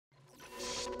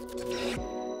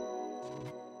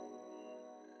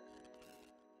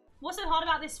What's so hard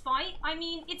about this fight? I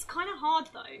mean, it's kind of hard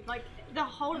though. Like, the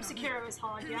whole of Sekiro is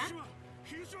hard, yeah?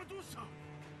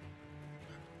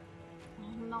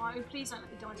 Oh no, please don't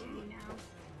let me die to me now.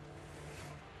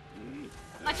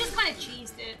 I just kind of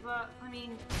cheesed it, but I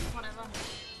mean, whatever.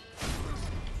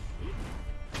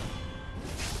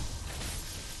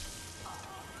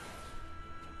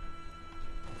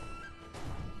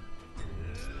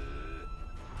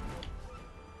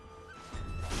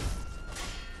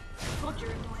 God,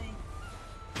 you're annoying.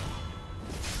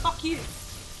 Fuck you.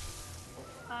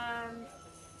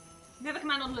 You have a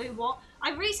command on Lou, what?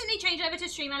 I recently changed over to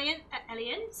Stream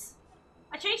Aliens.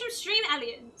 I changed from Stream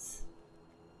Aliens.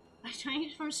 I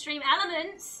changed from Stream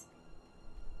Elements.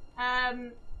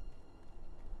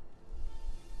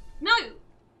 No!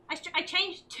 I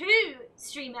changed to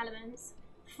Stream Elements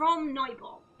from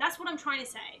Nightbot. That's what I'm trying to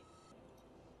say.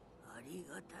 Oh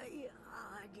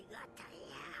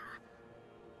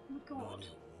my god.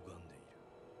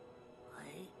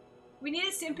 We need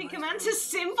a simping command to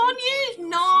simp on you?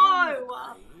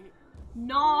 No!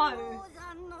 No!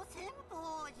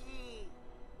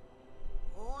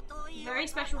 Very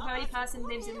special holy person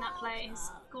lives in that place.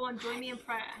 Go on, join me in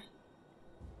prayer.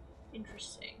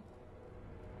 Interesting.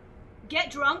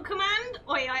 Get drunk command?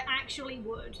 Oi, I actually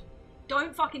would.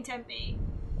 Don't fucking tempt me.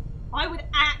 I would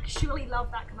actually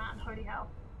love that command, holy hell.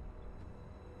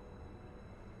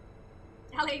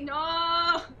 Ellie,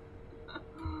 no!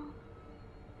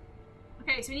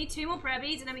 Okay, so we need 2 more prayer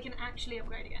beads and then we can actually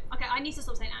upgrade again. Okay, I need to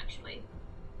stop saying actually.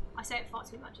 I say it far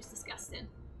too much, it's disgusting.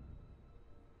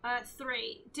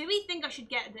 3. Do we think I should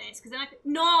get this? Because then I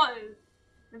no!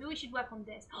 Maybe we should work on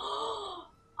this.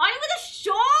 I'm with a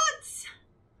short!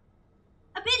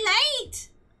 A bit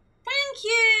late! Thank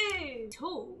you!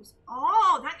 Tools.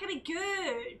 Oh, that could be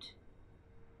good.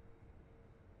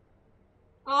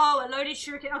 Oh, a loaded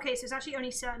shuriken. Okay, so it's actually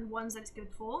only certain ones that it's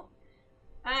good for.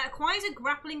 Acquires a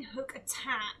grappling hook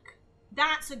attack.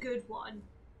 That's a good one.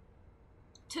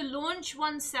 To launch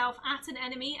oneself at an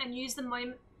enemy and use the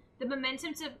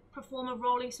momentum to perform a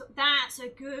rolling. That's a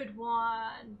good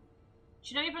one.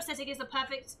 Shinobi prosthetic is the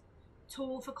perfect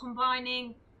tool for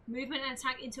combining movement and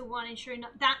attack into one, ensuring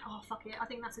that. Oh fuck it! I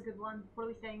think that's a good one. What do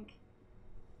we think?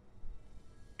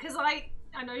 Because I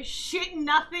know shit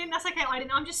nothing. That's okay.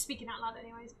 I'm just speaking out loud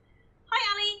anyways. Hi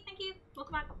Ali, thank you.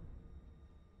 Welcome back.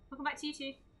 Welcome back to you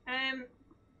too.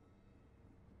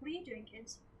 What are you doing,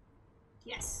 kids?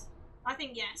 Yes. I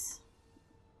think yes.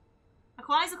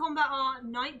 Acquires the combat art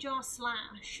Nightjar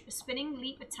Slash, a spinning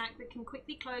leap attack that can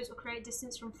quickly close or create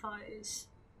distance from foes.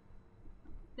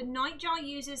 The Nightjar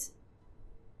use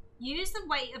the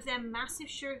weight of their massive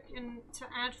shuriken to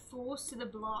add force to the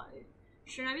blow.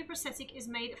 Shinobi prosthetic is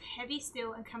made of heavy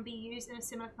steel and can be used in a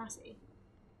similar capacity.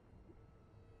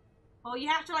 Oh, you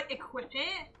have to like equip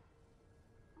it.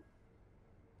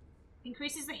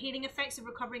 Increases the healing effects of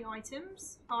recovering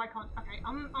items. Oh, I can't. Okay,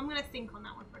 I'm gonna think on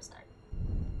that one for a sec.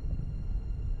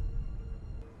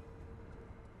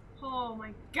 Oh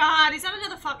my god, is that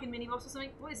another fucking mini boss or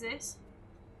something? What is this?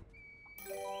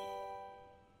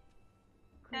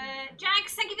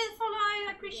 Jax, thank you for the follow. I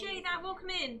appreciate that.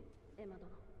 Welcome in.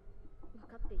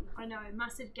 I know,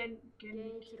 massive Gen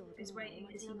is waiting.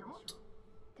 Is he not?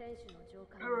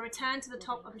 A return to the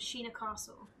top of Ashina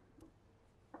Castle.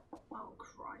 Oh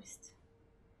Christ.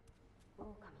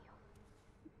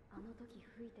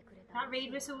 That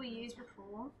reed whistle we used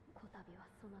before.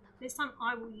 This time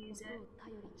I will use it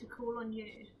to call on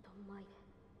you.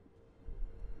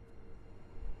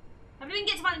 Have we even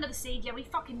get to find another seed? Yeah, we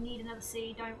fucking need another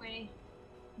seed, don't we?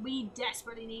 We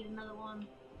desperately need another one.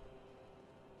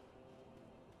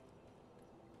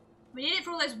 We need it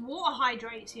for all those water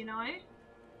hydrates, you know? Where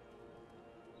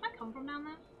did I come from down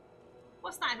there?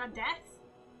 What's that? Is that death?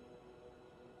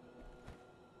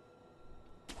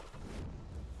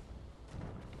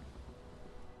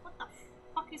 What the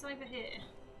fuck is over here?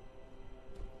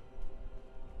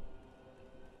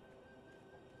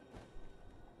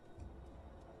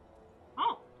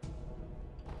 Oh.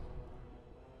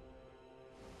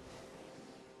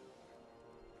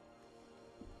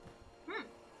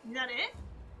 Is that it?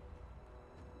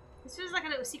 This feels like a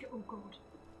little secret. Oh god.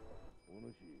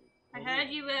 I heard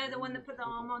you were the one that put the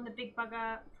armor on the big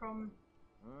bugger from...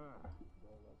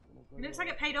 It looks like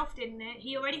it paid off, didn't it?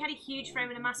 He already had a huge frame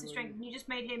and a massive strength, and you just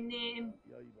made him near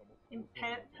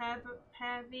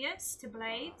impervious to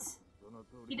blades.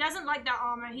 He doesn't like that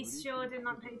armor. He sure did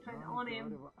not put it on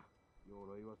him.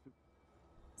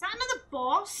 Is that another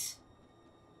boss?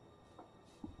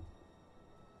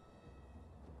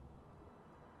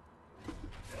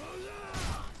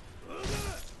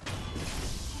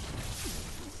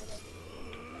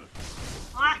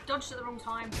 dodged at the wrong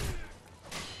time.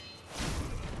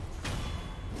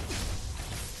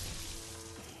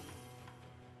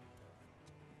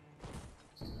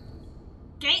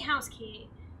 Gatehouse key.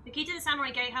 The key to the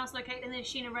samurai gatehouse located in the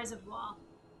Ashina reservoir.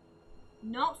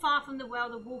 Not far from the well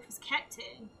the wolf is kept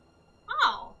in.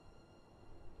 Oh.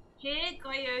 Here,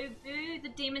 Goyobu, the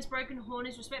demon's broken horn,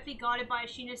 is respectfully guarded by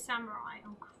Ashina's samurai.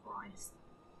 Oh, Christ.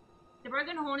 The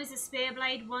broken horn is a spear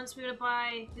blade once wielded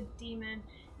by the demon.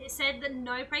 It said that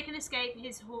no prey can escape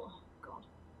his horn. Oh, God.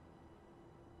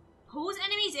 Pulls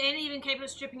enemies in, even capable of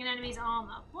stripping an enemy's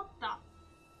armor. What the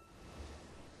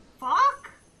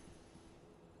fuck?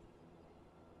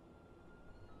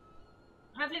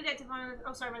 Hopefully we get to find...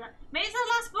 Oh, sorry about that. Maybe it's the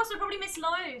last boss. I probably missed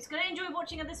loads. Gonna enjoy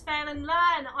watching others fail and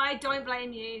learn. I don't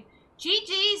blame you.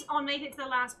 GG's on making it to the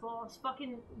last boss.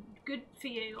 Fucking good for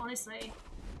you, honestly.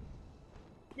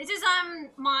 This is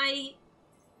my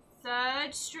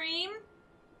 3rd stream.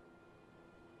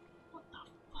 What the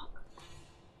fuck?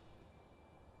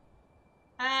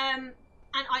 And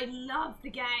I love the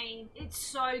game. It's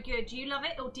so good. Do you love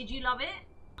it, or did you love it?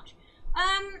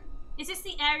 Is this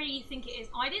the area you think it is?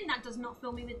 I didn't. That does not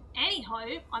fill me with any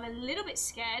hope. I'm a little bit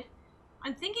scared.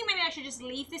 I'm thinking maybe I should just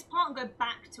leave this part and go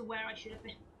back to where I should have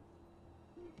been.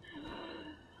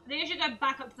 I think I should go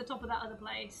back up to the top of that other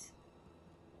place.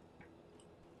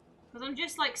 Because I'm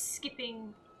just like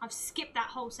skipping. I've skipped that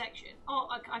whole section. Oh,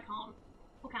 I can't.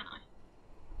 Or can I?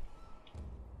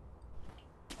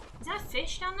 Is that a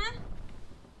fish down there?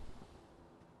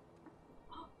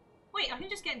 Wait, I can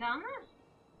just get down there?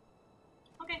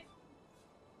 Okay.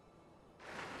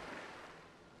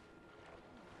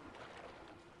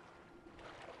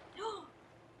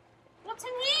 What's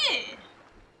in here?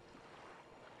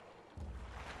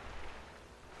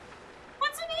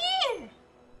 What's in here?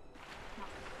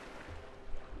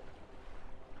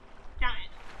 Damn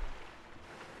it.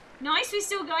 Nice, we're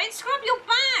still going. Scrub, you're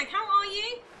back. How are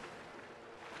you?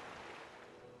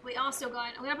 We are still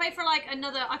going. I'm gonna play for like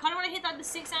another. I kind of want to hit like the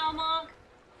 6-hour mark.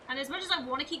 And as much as I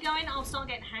want to keep going, I'll start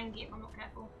getting hangy if I'm not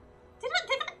careful. Did I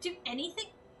do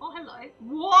anything? Oh, hello.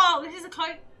 Whoa, this is a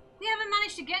close. We haven't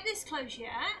managed to get this close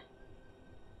yet.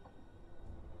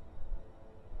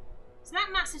 So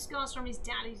that massive scar's from his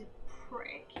dad, who's a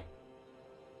prick. And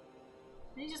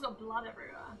he's just got blood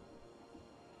everywhere.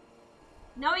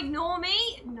 No, ignore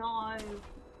me? No.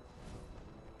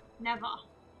 Never.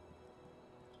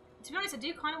 To be honest, I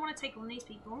do kind of want to take on these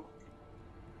people.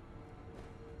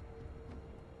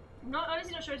 I'm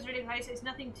honestly not sure it's really close, so it's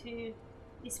nothing too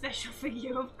special for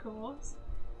you, of course.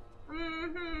 I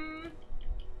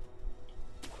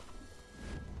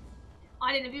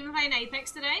didn't. Have you been playing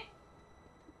Apex today?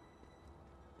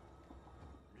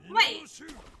 Wait,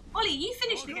 Ollie, you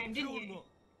finished the game, didn't you?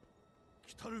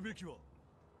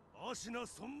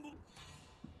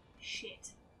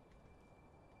 Shit.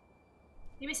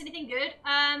 You miss anything good?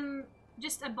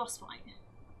 Just a boss fight.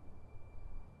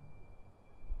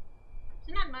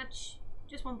 So not much.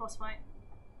 Just one boss fight.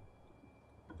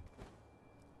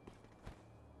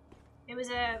 It was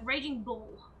a raging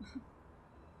bull.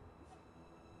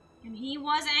 And he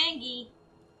was angry.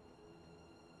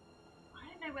 I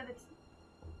don't know whether to...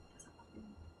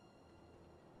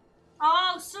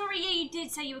 Oh, sorry, yeah, you did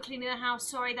say you were cleaning the house.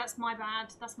 Sorry, that's my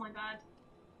bad. That's my bad.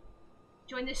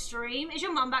 Join the stream. Is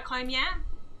your mum back home yet?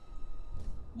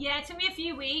 Yeah, it took me a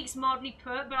few weeks, mildly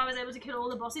put, but I was able to kill all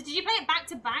the bosses. Did you play it back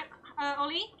to back,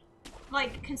 Ollie?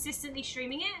 Like, consistently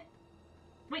streaming it?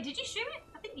 Wait, did you stream it?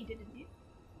 I think you did, didn't you?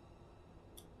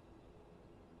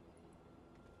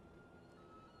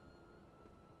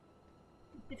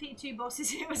 Defeated 2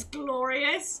 bosses. It was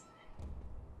glorious.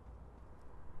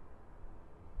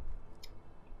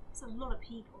 There's a lot of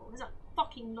people. There's a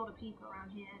fucking lot of people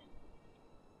around here.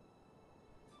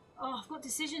 Oh, I've got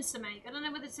decisions to make. I don't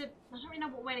know whether to... I don't really know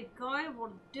what way to go,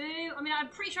 what to do. I mean, I'm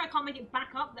pretty sure I can't make it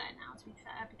back up there now, to be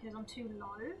fair, because I'm too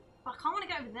low. But I can't want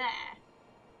to go over there.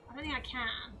 I don't think I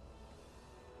can.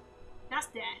 That's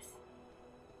death.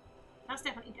 That's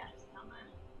definitely death down there.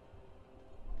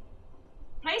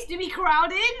 Place do be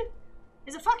crowded?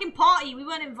 There's a fucking party. We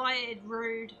weren't invited.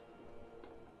 Rude.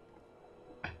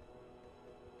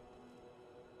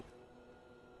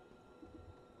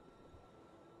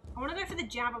 I want to go for the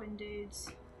javelin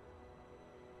dudes.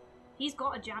 He's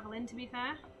got a javelin, to be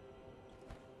fair.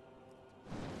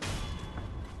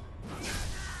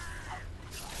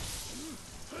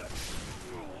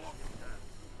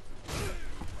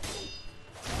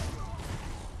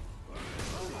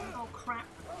 Oh crap.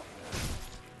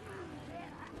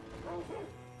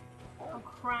 Oh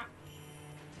crap.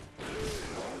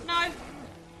 No!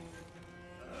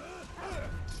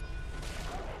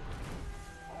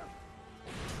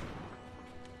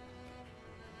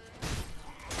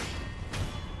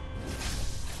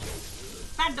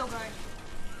 Mad doggo.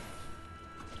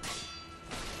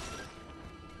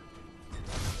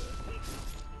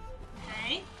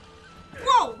 Okay.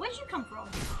 Whoa! Where'd you come from?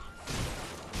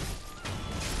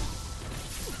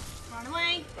 Run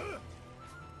away.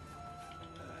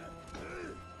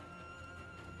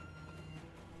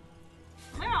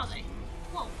 Where are they?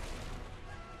 Whoa.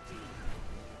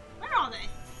 Where are they?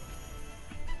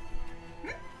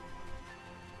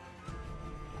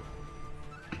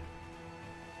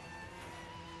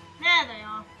 There they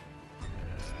are.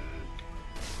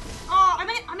 Oh, I'm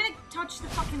gonna touch the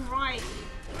fucking right.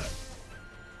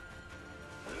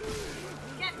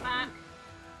 Get back.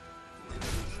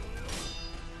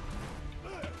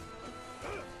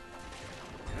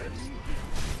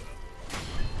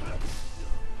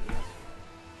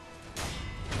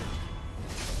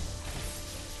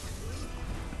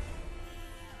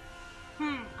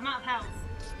 I'm out of health.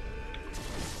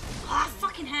 Ah,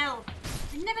 fucking hell.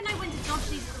 I never know when to dodge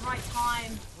these at the right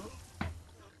time.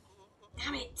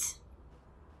 Damn it.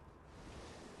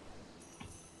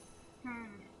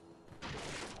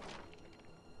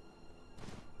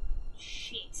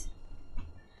 Shit.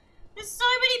 There's so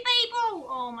many people!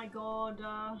 Oh my god.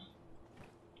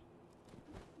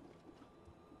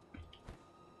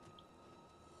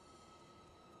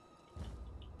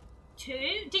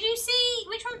 Two? Did you see...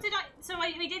 Which one did I... So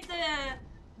we did the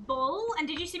bull, and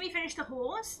did you see me finish the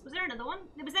horse? Was there another one?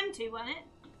 It was them two, weren't it?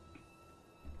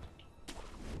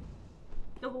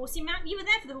 The horsey mount? You were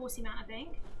there for the horsey mount, I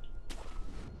think.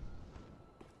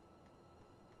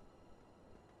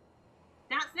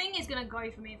 That thing is gonna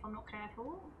go for me if I'm not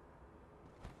careful.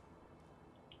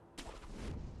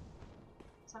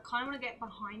 So I kind of want to get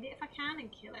behind it if I can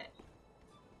and kill it.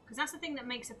 Because that's the thing that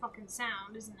makes a fucking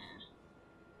sound, isn't it?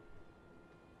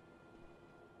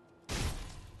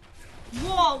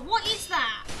 Whoa, what is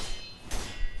that?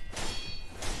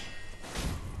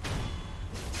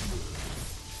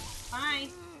 Bye.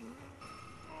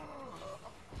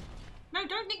 No,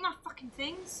 don't nick my fucking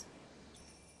things.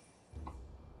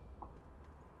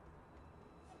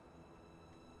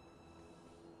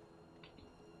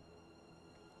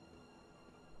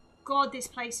 God, this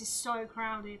place is so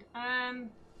crowded. Who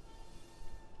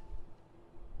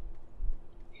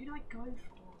do I go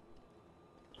for?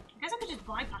 I guess I could just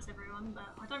bypass everyone, but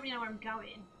I don't really know where I'm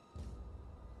going.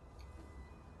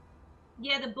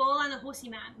 Yeah, the bull and the horsey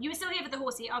man. You were still here for the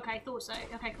horsey. Okay, thought so.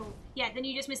 Okay, cool. Yeah, then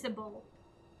you just missed the bull.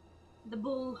 The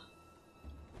bull.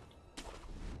 I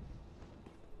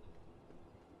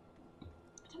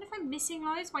don't know if I'm missing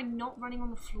loads by not running on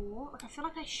the floor. Like, I feel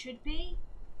like I should be.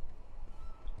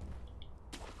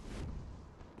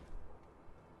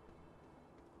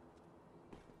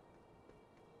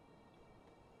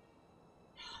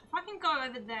 If I can go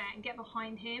over there and get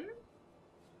behind him,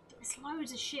 there's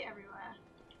loads of shit everywhere.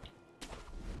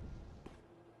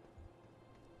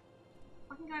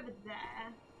 I can go over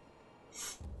there.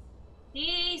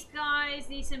 These guys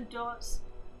need some dots.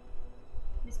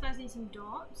 This guy's need some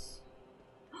dots.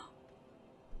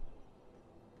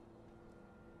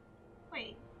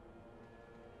 Wait.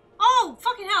 Oh,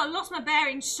 fucking hell, I lost my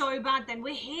bearings so bad then.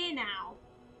 We're here now.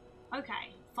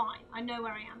 Okay, fine. I know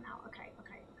where I am now. Okay,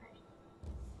 okay, okay.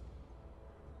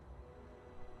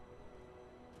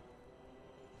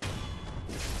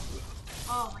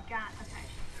 Oh my god, okay.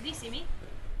 Did he see me?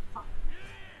 Fuck.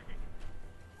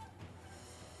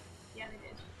 Yeah, they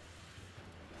did.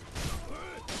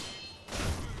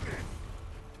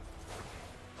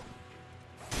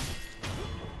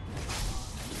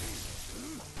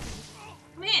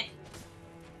 Come here!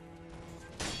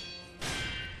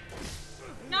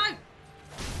 No!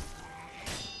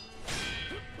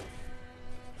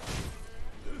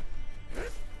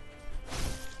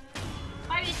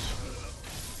 Bye, bitch!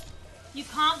 You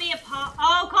can't be a part.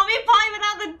 Oh, can't be a party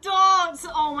without the dots!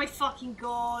 Oh my fucking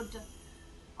god.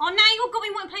 Oh, now you've got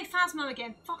me wanting to play Phasmo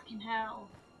again. Fucking hell.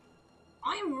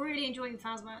 I am really enjoying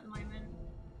Phasmo at the moment.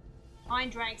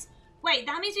 Iron Dregs. Wait,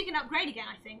 that means we can upgrade again,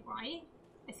 I think, right?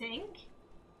 I think.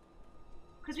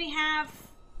 Because we have...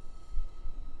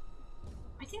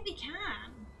 I think we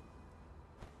can.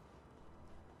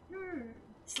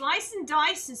 Slice and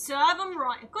dice and serve them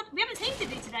right. God, we haven't seen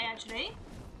Diddley today, actually.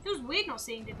 Feels weird not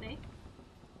seeing Diddley.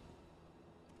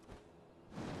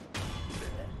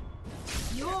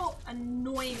 You're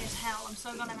annoying as hell. I'm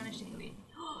so glad I managed to kill you.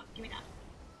 Give me that.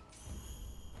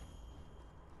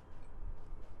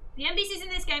 The NPCs in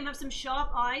this game have some sharp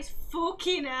eyes.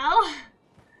 Fucking hell.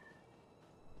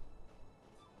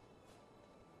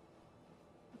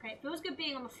 Okay, it feels good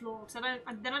being on the floor because then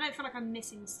I don't feel like I'm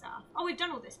missing stuff. Oh, we've done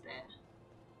all this bit.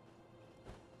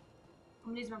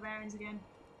 I'm losing my bearings again.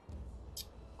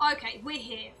 Okay, we're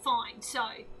here. Fine. So,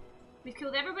 we've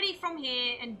killed everybody from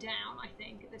here and down, I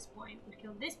think, at this point. We've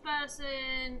killed this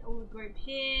person, all the group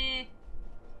here.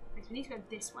 Okay, so we need to go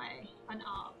this way and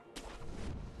up.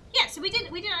 Yeah, so we did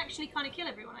actually kind of kill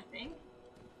everyone, I think.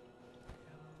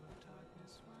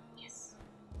 Yes.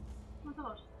 Oh my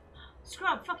god.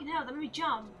 Scrub, fucking hell, that made me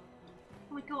jump.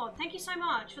 Oh my god, thank you so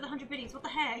much for the 100 biddies. What the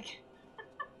heck?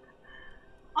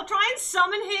 I'll try and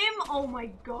summon him. Oh my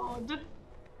god.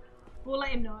 We'll let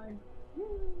him know.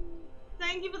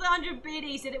 Thank you for the 100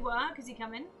 biddies. Did it work? Is he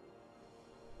coming?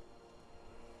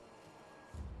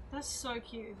 That's so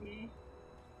cute of you.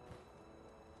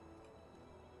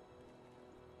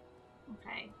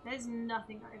 Okay, there's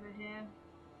nothing over here.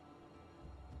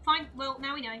 Fine, well,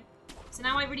 now we know. So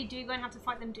now I really do go and have to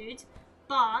fight them dudes.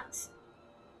 But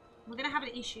we're going to have an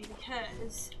issue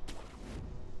because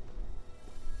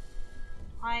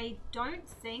I don't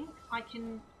think I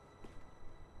can...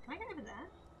 Can I get over there?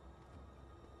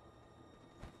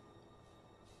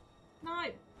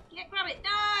 No! Yeah, grab it!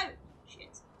 No!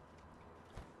 Shit.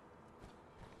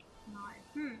 No.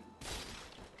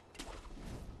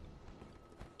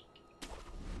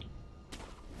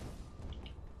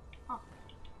 Oh.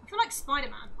 I feel like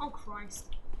Spider-Man. Oh, Christ.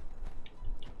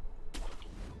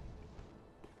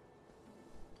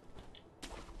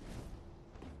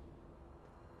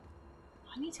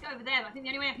 I need to go over there, but I think the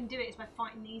only way I can do it is by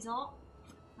fighting these lot.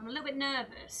 I'm a little bit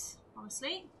nervous,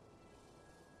 honestly.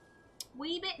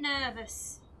 Wee bit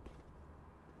nervous.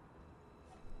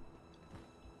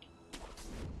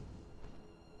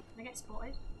 Can I get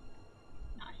spotted?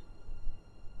 No.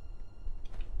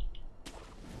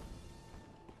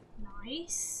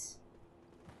 Nice.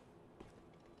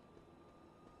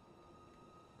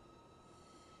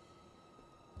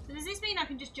 So does this mean I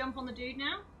can just jump on the dude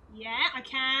now? Yeah, I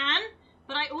can.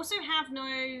 But I also have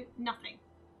nothing.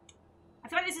 I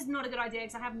feel like this is not a good idea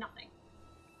because I have nothing.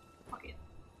 Fuck it.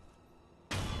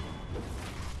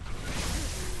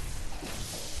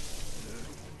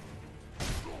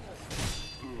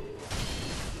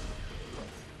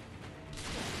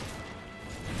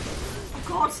 Oh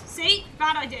god, see?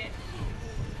 Bad idea.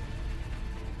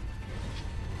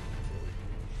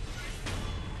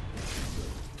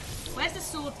 Where's the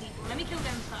sword people? Let me kill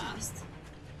them first.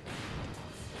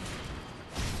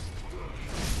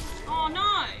 Oh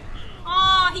no!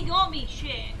 Oh, he got me,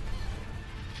 shit.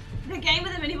 The game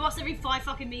with a mini boss every 5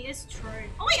 fucking meters? True.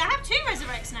 Oh wait, I have 2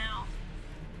 resurrects now.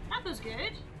 That feels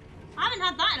good. I haven't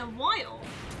had that in a while.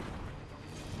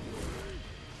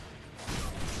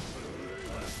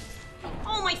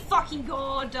 Oh my fucking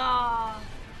god!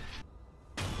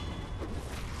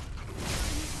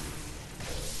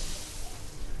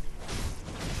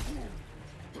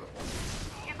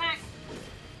 Get back.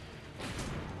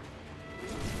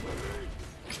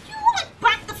 Can you like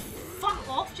back the fuck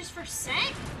off just for a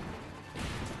sec?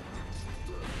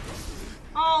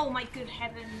 Oh my good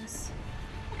heavens.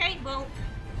 Okay, well,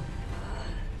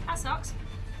 that sucks.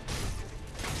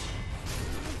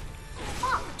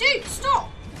 Fuck, dude, stop!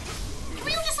 Can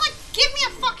we all just like give me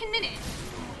a fucking minute?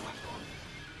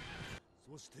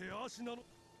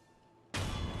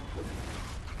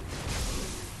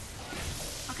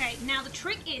 Okay, now the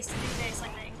trick is to do this, I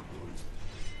think.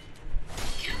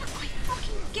 Can I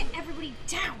fucking get everybody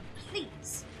down,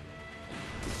 please?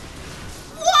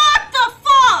 What the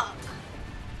fuck?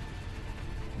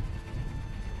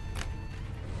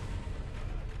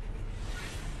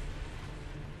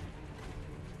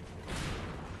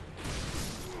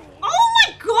 Oh my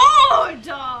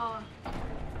god!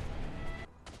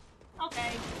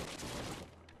 Okay.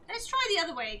 Let's try the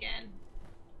other way again.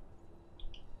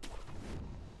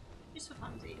 Just for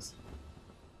funsies.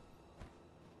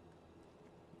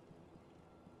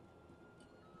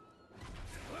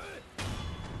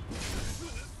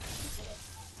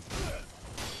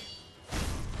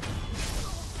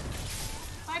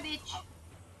 Bye, bitch.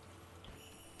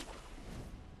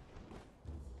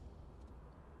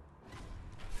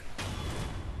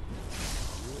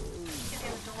 Get the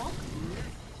other dog.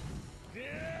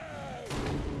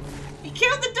 He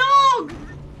killed the dog!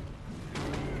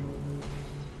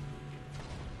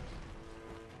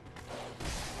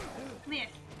 Come here.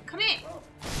 Come here.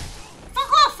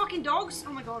 Fuck off, fucking dogs.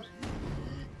 Oh my god.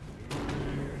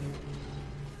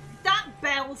 That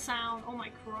bell sound. Oh my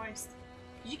Christ.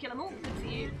 Did you kill them all? Good for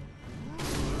you.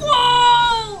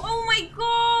 Whoa! Oh my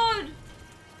god!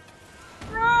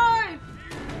 Bro!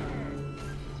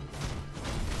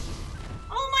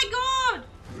 Oh my god!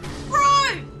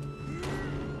 Bro!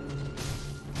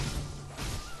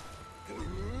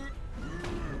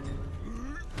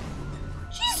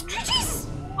 Jeez!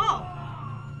 Oh!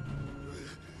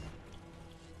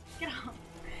 Get up.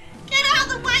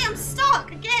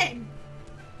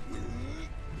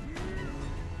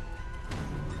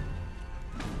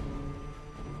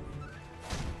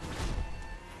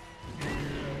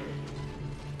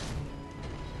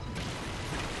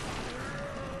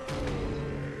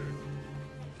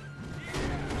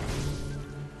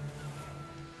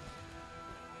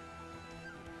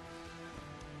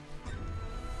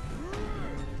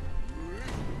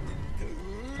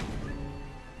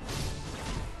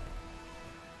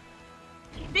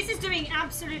 This is doing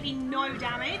absolutely no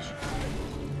damage.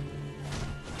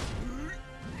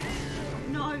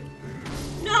 No.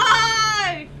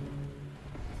 No!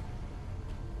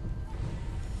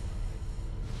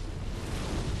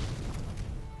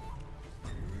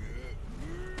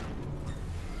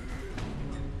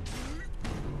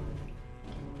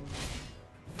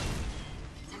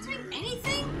 Is that doing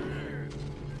anything?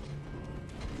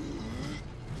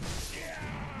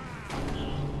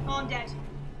 Oh, I'm dead.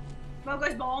 Well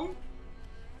goes bong.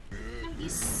 No, you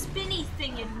spinny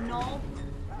thing, you knob.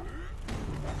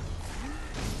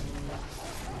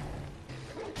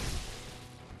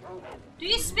 Do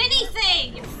your spinny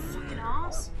thing, you fucking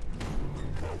ass.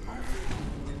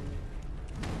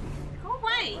 Go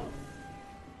away.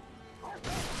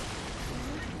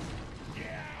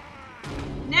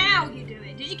 Now you do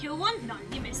it. Did you kill one? No,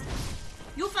 you missed it.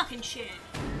 You're fucking shit.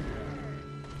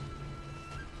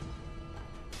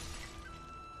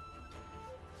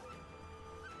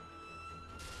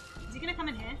 Is he gonna come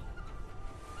in here?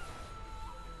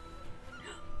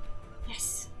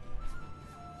 Yes.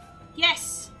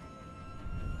 Yes.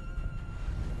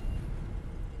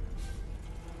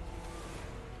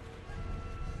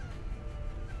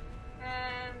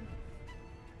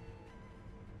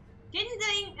 Didn't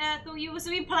they thought you was to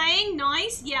be playing?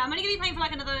 Nice. Yeah, I'm only gonna be playing for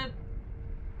like another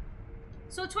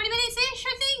 20 minutes-ish,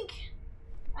 I think.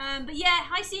 But yeah,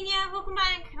 hi Senior, welcome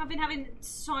back. I've been having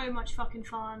so much fucking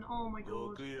fun. Oh my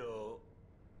god.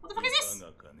 What the fuck is this?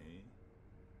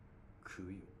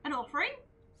 An offering?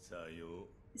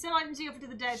 Sell items you offer to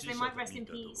the dead so they might rest in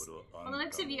peace. On the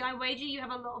looks of you, I wager you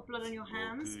have a lot of blood on your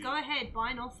hands. Go ahead,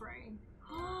 buy an offering.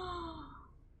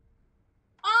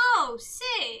 Oh,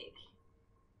 sick!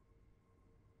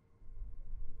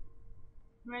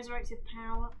 Resurrected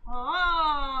power.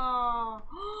 Oh!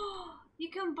 You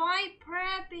can buy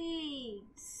prayer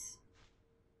beads!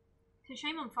 It's a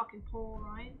shame I'm fucking poor,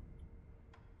 right?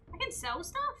 I can sell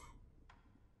stuff?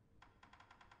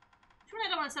 Surely I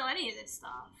don't want to sell any of this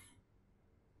stuff.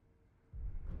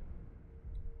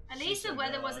 At least the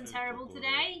weather wasn't terrible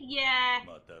today. Yeah.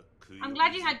 I'm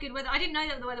glad you had good weather. I didn't know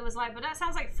that the weather was like, but that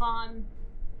sounds like fun.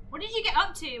 What did you get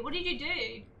up to? What did you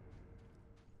do?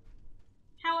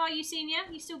 How are you, Senior?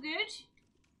 You still good?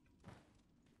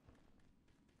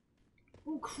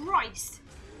 Oh, Christ.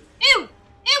 Ew!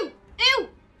 Ew! Ew!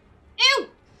 Ew!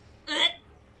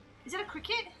 Is that a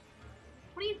cricket?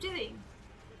 What are you doing?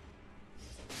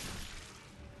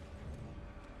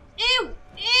 Ew!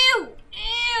 Ew!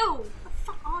 Ew! What the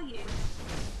fuck are you?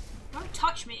 Don't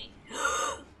touch me.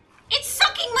 It's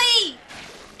sucking me!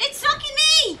 It's sucking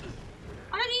me!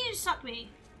 I don't need you to suck me.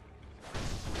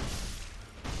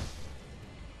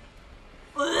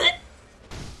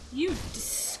 You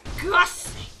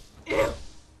disgusting! Ew!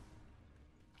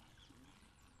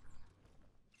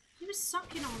 He was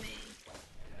sucking on me.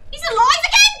 He's alive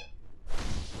again?!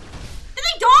 Did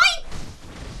they die?!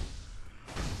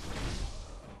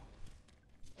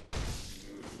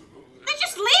 They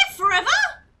just live forever?!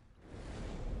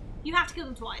 You have to kill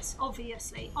them twice,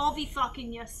 obviously.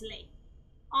 Obvi-fucking-yously.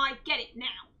 I get it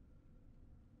now.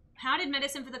 Powdered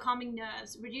medicine for the calming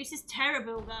nerves. Reduces terror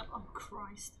buildup. Oh,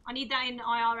 Christ. I need that in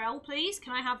IRL, please.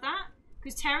 Can I have that?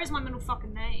 Because terror is my middle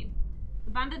fucking name.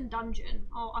 Abandoned dungeon.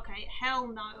 Oh, okay. Hell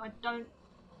no. I don't...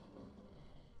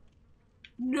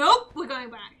 Nope! We're going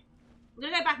back. We're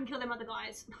gonna go back and kill them other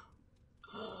guys.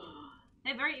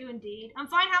 They're very ew indeed. I'm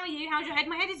fine. How are you? How's your head?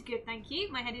 My head is good, thank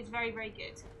you. My head is very, very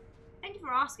good. Thank you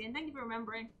for asking. Thank you for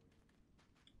remembering.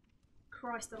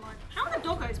 Christ alive. How are the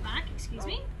doggos back? Excuse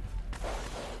me?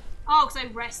 Oh, because I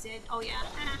rested. Oh, yeah.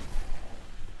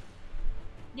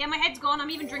 Yeah, my head's gone. I'm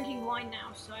even drinking wine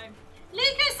now, so...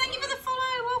 Lucas, thank you for the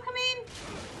follow. Welcome in.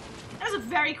 That was a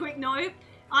very quick note.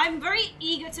 I'm very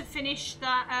eager to finish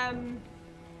that,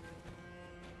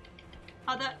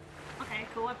 other... Okay,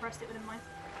 cool. I pressed it, but never mind.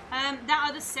 That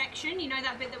other section, you know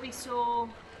that bit that we saw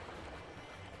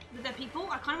with the people?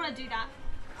 I kind of want to do that.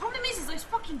 Problem is those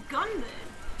fucking gunmen.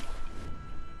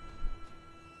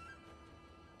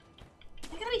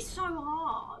 They're gonna be so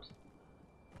hard.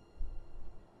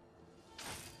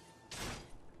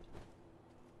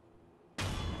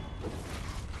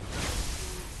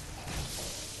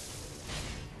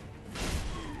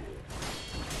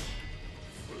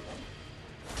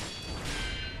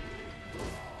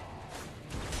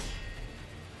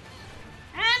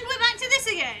 And we're back to this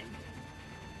again.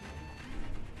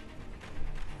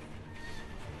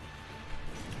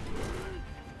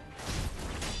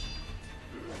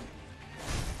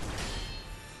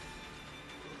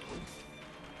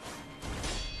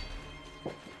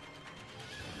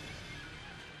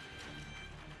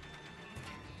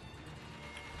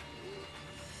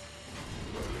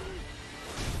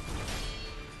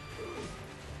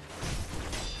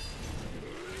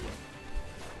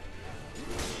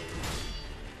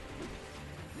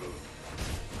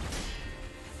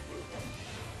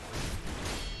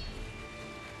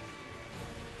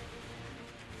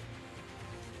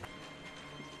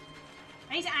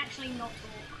 need to actually not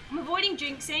talk. I'm avoiding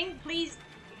jinxing. Please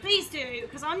do,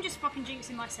 because I'm just fucking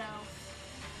jinxing myself.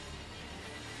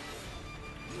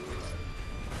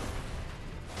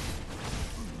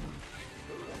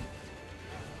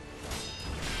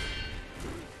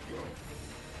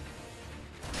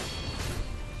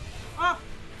 Oh.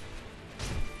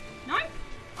 No?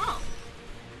 Oh.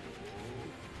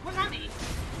 What does that mean?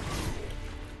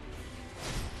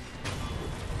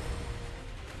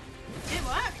 Did it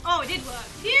work? Oh, it did work.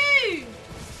 Phew!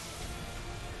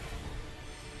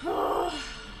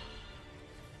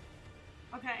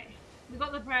 Okay, we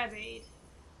got the prayer bead.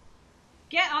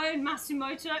 Get owned,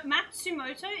 Matsumoto.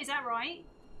 Matsumoto, is that right?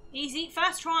 Easy.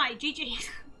 First try. GG.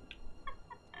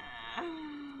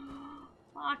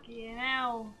 Fucking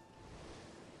hell.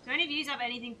 Do any of you have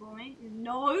anything for me?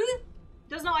 No.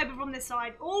 Does not open from this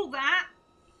side. All that.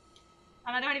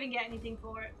 And I don't even get anything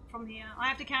for it from here. I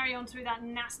have to carry on through that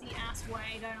nasty ass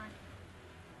way, don't I?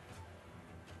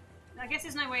 I guess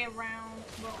there's no way around.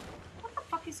 Well, what the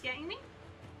fuck is getting me?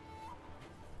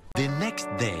 The next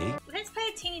day... Let's play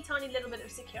a teeny tiny little bit of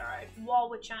Sekiro while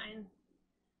we're chatting.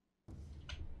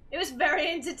 It was very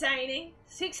entertaining.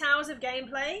 6 hours of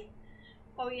gameplay.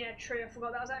 Oh yeah, true, I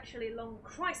forgot that was actually long.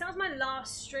 Christ, that was my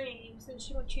last stream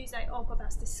since Tuesday. Oh god,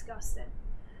 that's disgusting.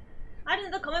 I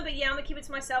didn't comment, but yeah, I'm gonna keep it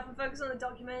to myself and focus on the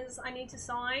documents I need to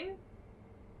sign.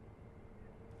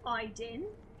 Aiden,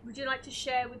 would you like to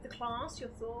share with the class your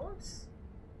thoughts?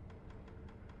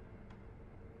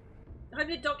 I hope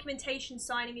your documentation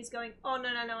signing is going... Oh, no,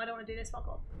 I don't want to do this, fuck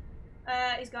off.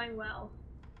 Is going well.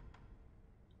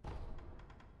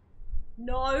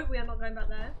 No, we are not going back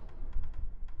there.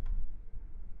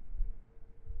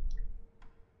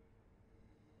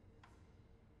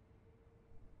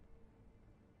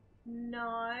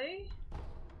 No.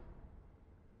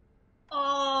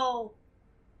 Oh.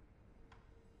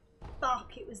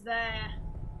 Fuck, it was there.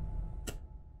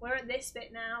 We're at this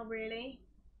bit now, really.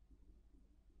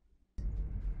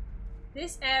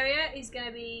 This area is going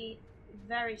to be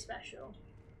very special.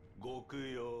 What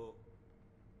kind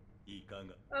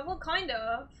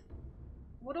of?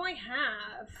 What do I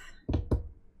have?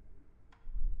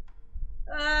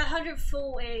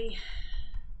 140.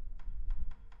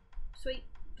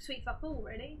 Sweet fuck all,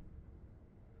 really.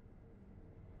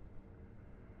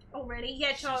 Oh, really?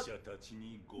 Yeah, Charles.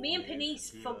 Me and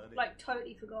Penise, like,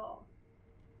 totally forgot.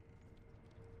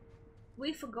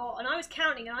 We forgot, and I was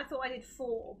counting, and I thought I did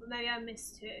 4, but maybe I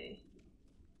missed 2.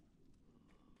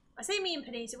 I say me and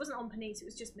Penise, it wasn't on Penise, it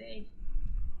was just me.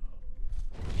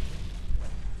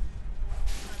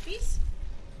 Piece.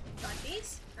 Side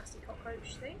piece. Nasty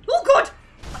cockroach thing. Oh god!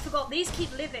 I forgot, these keep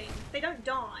living. They don't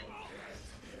die.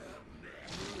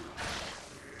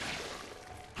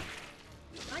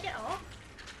 Can I get off?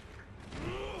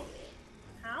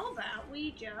 How about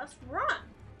we just run?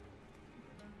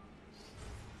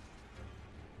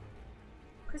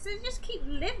 Because they just keep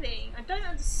living. I don't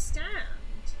understand.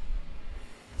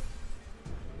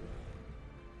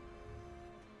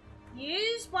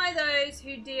 Used by those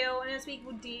who deal in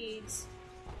unspeakable deeds.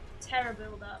 Terror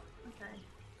build-up. Okay.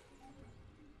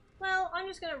 Well, I'm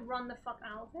just gonna run the fuck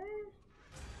out of there.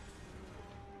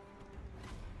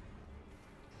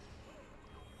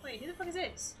 Wait, who the fuck is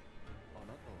this?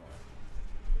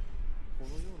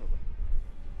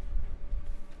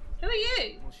 Who are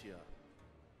you?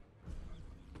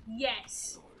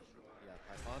 Yes.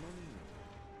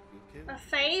 A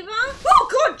favor? Oh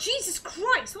god, Jesus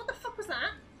Christ! What the fuck was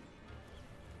that?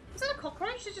 Was that a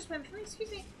cockroach that just went for me?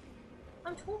 Excuse me.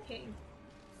 I'm talking.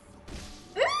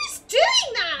 Who's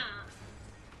doing that?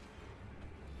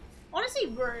 Honestly,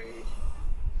 rude.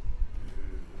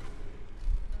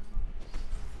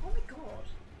 Oh my god.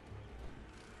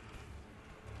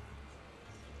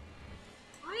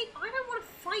 I don't want to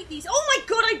fight these. Oh my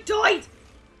god, I died!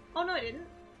 Oh no, I didn't.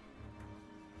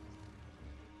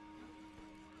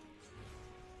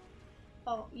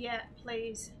 Oh, yeah,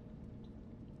 please.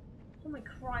 Oh my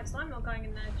Christ, I'm not going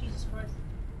in there. Jesus Christ.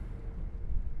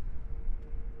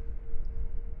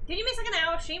 Did you miss like an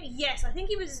hour of stream? Yes, I think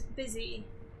he was busy.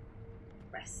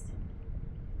 Rest.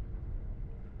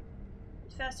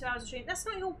 First 2 hours of stream. That's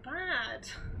not your bad.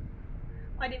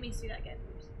 I didn't mean to do that again.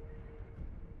 Oops.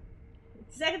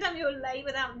 Second time you were late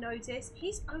without notice.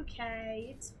 He's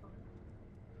okay. It's fine.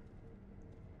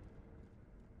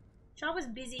 Char was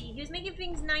busy. He was making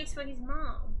things nice for his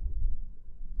mom.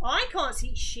 I can't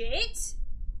see shit.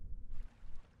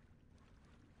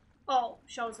 Oh,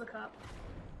 Charles, look up.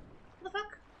 What the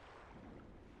fuck?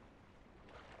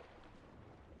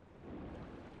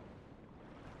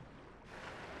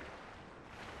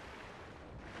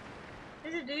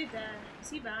 There's a dude there.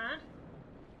 Is he bad?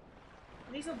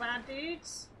 Are these all bad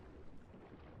dudes?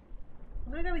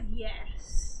 I'm gonna go with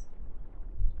yes.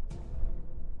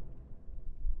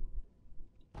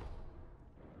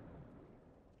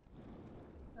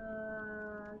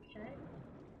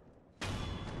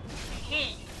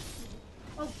 Okay.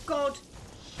 Oh god!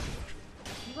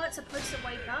 You weren't supposed to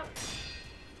wake up.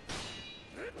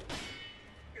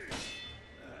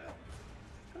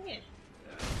 Come here.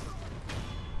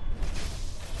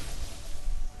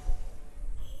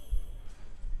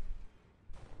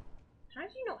 How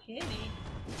did you not hear me?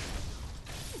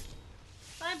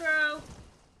 Bye, bro.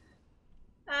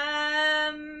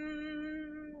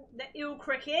 The ill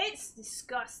crickets.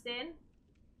 Disgusting.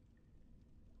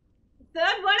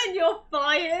 Third one and you're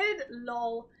fired?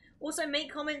 Lol. Also,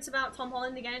 make comments about Tom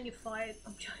Holland again, you're fired.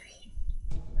 I'm joking.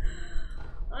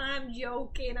 I'm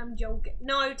joking, I'm joking.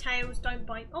 No, Tails, don't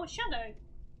bite. Oh, Shadow. Are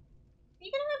you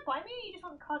gonna bite me or you just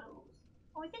want cuddles?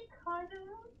 Oh, is it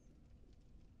cuddles?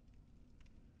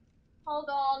 Hold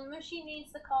on, Mushy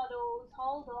needs the cuddles.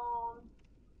 Hold on.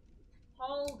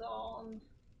 Hold on.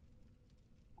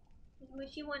 Does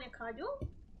Mushy want a cuddle?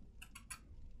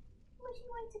 Mushy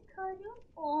wants a cuddle?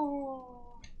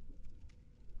 Oh.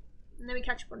 Let me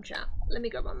catch up on chat. Let me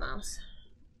grab my mouse.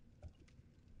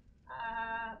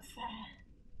 Fair.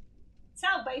 It's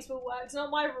how baseball works, not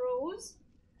my rules.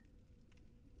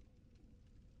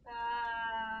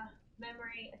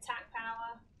 Memory, attack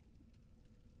power.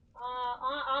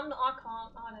 I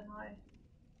can't, I don't know.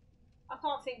 I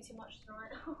can't think too much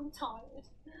tonight. I'm tired.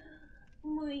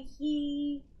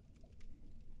 Mushy.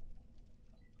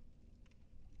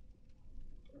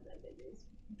 Look at this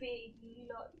big,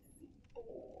 lovely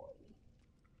boy.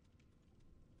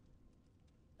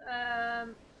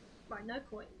 Right, no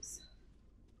coins.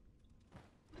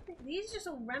 These are just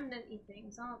all remnant-y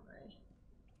things, aren't they?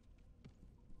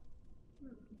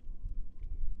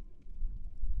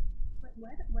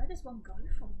 Wait, where does one go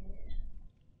from here?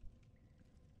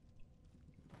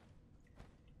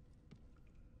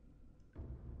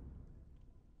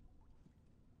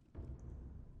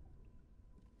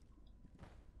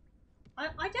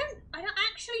 I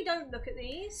actually don't look at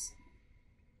these.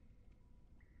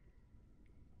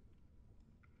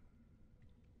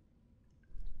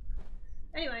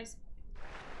 Anyways,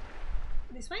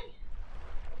 this way.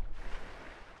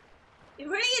 It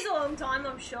really is a long time,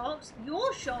 I'm shocked.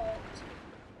 You're shocked.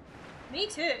 Me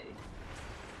too.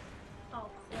 Oh,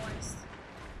 Christ.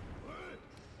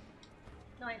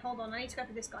 No, wait, hold on. I need to go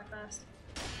for this guy first.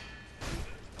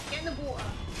 Get in the water.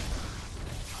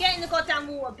 Get in the goddamn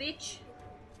water, bitch.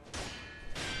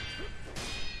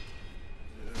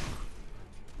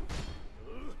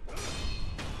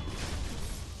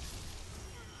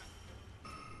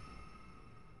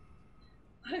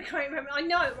 I can't remember. I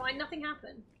know, right? Nothing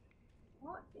happened.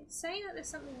 What? It's saying that there's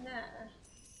something there.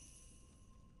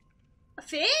 A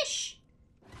fish?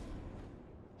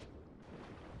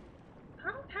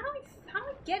 How do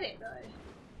I get it though?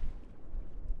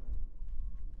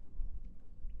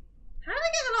 How did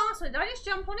I get the last one? Did I just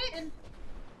jump on it and...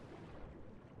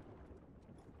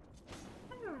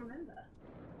 I don't even remember.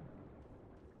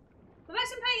 We're back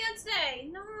to painting today.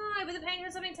 No, but the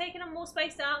paintings have been taken and more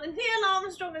spaced out than Neil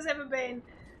Armstrong has ever been.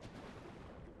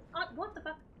 What the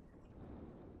fuck?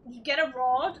 You get a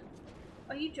rod?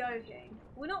 Are you joking?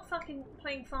 We're not fucking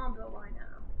playing Farmville right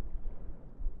now.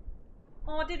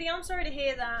 Oh, Diddy, I'm sorry to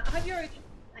hear that. I hope you're okay.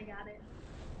 I got it.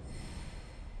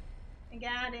 I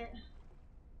got it.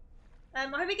 I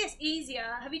hope it gets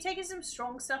easier. Have you taken some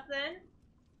strong stuff then?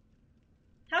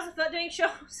 How's the foot doing,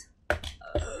 Shows?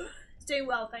 It's doing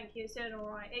well, thank you. It's doing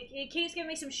alright. It keeps giving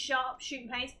me some sharp shooting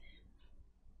pains.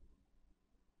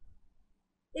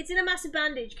 It's in a massive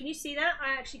bandage. Can you see that?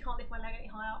 I actually can't lift my leg any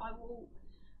higher. I will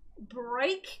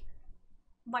break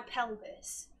my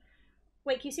pelvis.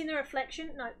 Wait, can you see the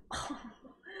reflection? No.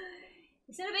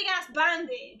 It's in a big ass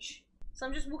bandage. So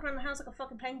I'm just walking around the house like a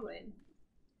fucking penguin.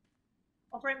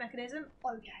 Operate mechanism?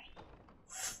 Okay.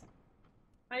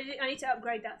 I need to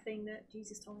upgrade that thing that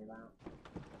Jesus told me about.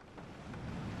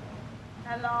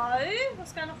 Hello?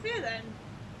 What's going on for you then?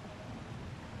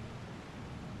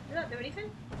 Did that do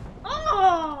anything?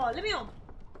 Oh! Let me on!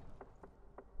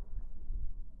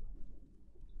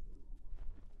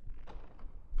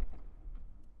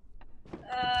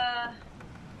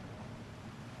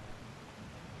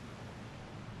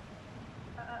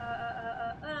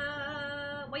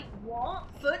 Wait, what?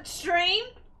 Foot stream?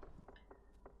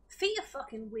 Feet are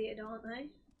fucking weird, aren't they?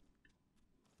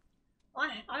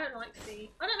 I don't like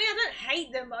feet. I don't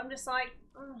hate them, but I'm just like,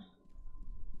 oh,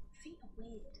 feet are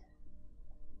weird.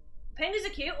 Pandas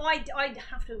are cute. Oh, I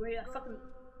have to agree. I fucking.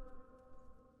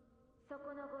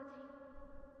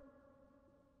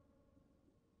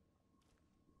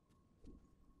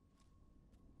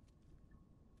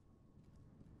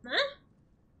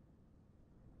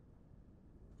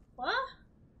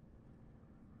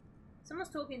 Someone's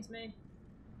talking to me.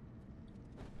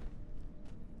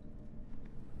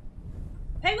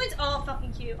 Penguins are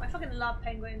fucking cute. I fucking love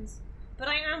penguins. But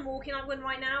I am walking on one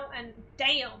right now, and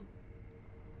damn.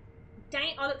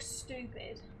 Dang, I look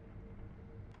stupid.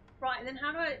 Right, and then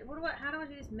how do I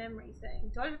do this memory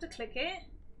thing? Do I have to click it?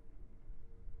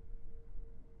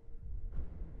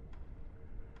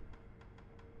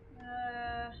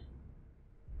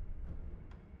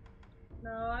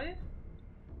 No.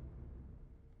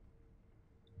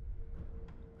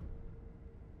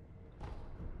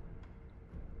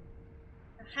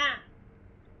 Aha!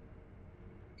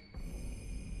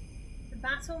 The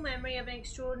battle memory of an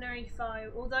extraordinary foe.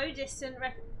 Although distant,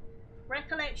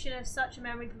 recollection of such a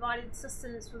memory provided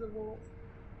sustenance for the wolf.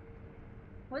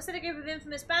 Once had a group of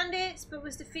infamous bandits, but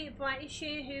was defeated by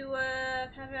Ashina, who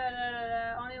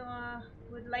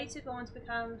would later go on to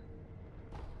become...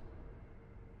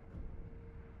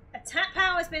 Attack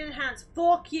power has been enhanced.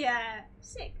 Fuck yeah!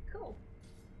 Sick, cool.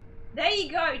 There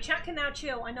you go, chat can now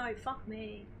chill. I know, fuck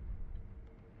me.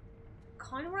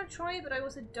 Kind of want to try it, but I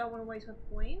also don't want to waste my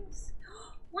points.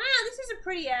 Wow, this is a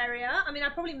pretty area. I mean, I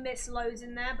probably missed loads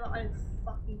in there, but I don't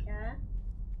fucking care.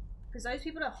 Because those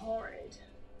people are horrid.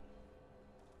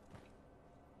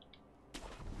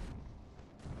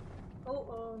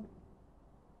 Uh-oh.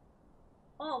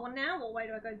 Oh, well now what way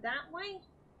do I go? That way?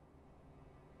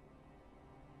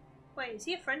 Wait, is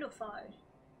he a friend or foe?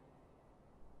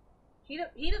 He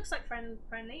looks like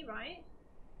friendly, right?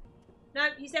 No,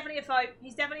 he's definitely a foe.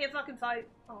 He's definitely a fucking foe.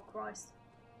 Oh, Christ.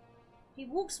 He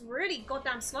walks really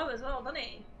goddamn slow as well, doesn't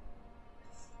he?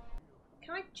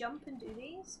 Can I jump and do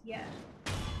these? Yeah.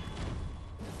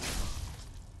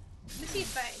 Let me see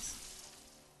his face.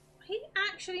 He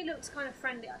actually looks kind of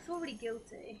friendly. I feel really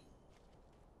guilty.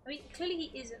 I mean, clearly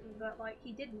he isn't, but like,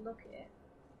 he did look it.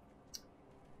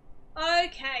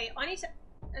 Okay, I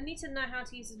need to know how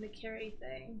to use this Mikiri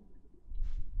thing.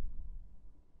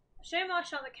 Show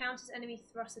martial art that counters enemy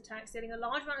thrust attacks, dealing a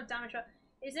large amount of damage.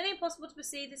 It is nearly impossible to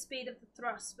perceive the speed of the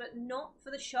thrust, but not for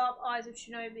the sharp eyes of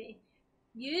Shinobi.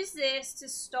 Use this to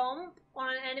stomp on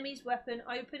an enemy's weapon,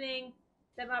 opening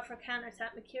them up for a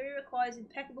counterattack. Mikiri requires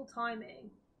impeccable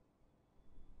timing.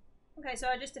 Okay, so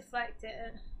I just deflect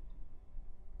it.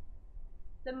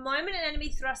 The moment an enemy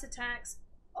thrust attacks...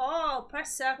 Oh,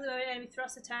 press circle the moment an enemy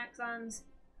thrust attacks lands.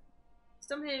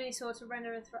 Stomp an enemy sword to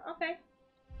render a thrust. Okay.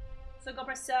 So I gotta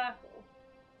press circle.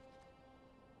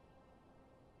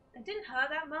 It didn't hurt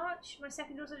that much. My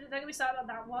second door surgery, don't get me started on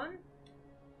that one.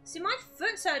 See, my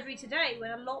foot surgery today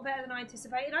went a lot better than I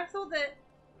anticipated. I thought that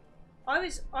I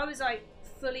was like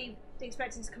fully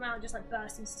expecting to come out and just like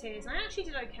burst into tears. And I actually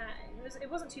did okay. It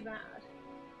wasn't too bad.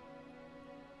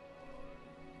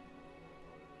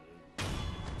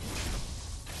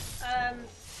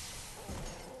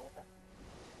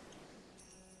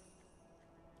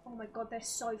 Oh my god, there's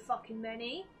so fucking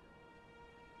many.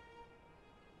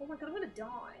 Oh my god, I'm gonna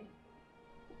die.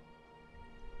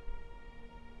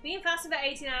 Being fasted for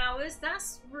 18 hours,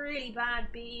 that's really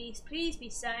bad, bees. Please be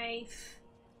safe.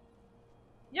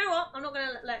 You know what? I'm not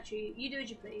gonna let you. You do as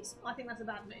you please. I think that's a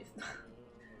bad move.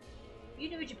 You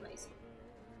do as you please.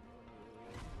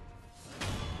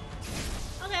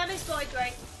 Okay, I'm spotted,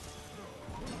 great.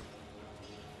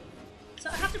 So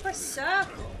I have to press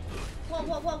circle.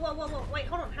 Whoa. Wait,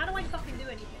 hold on. How do I fucking do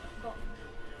anything? I've forgotten.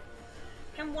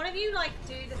 Can one of you, like,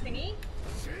 do the thingy?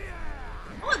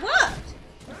 Oh, it worked!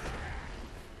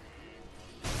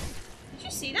 Did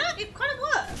you see that? It kind of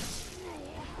worked.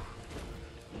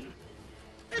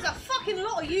 There's a fucking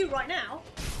lot of you right now.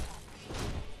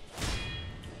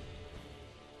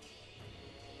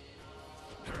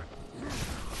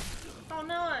 Oh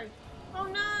no! Oh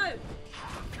no!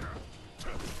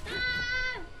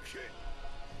 Ah!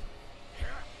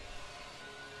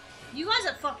 You guys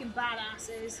are fucking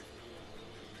badasses.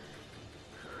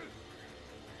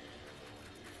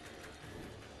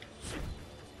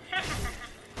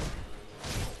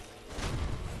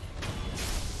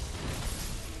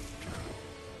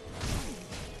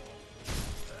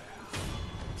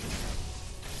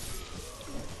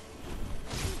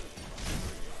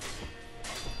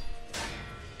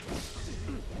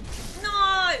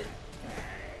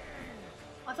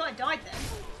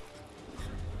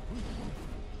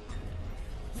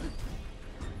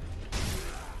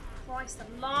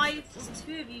 Alive. There's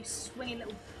two of you swinging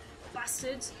little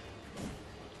bastards.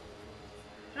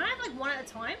 Can I have like one at a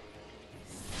time?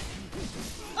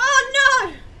 Oh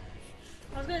no!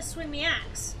 I was gonna swing the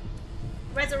axe.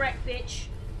 Resurrect, bitch.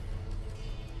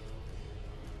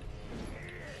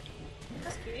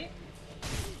 That's cute.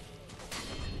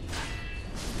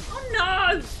 Oh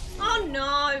no! Oh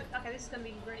no! Okay, this is gonna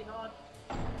be really hard.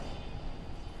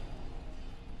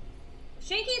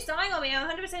 She keeps dying on me. I'm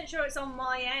 100% sure it's on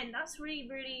my end. That's really,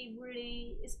 really,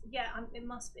 really... yeah, it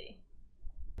must be.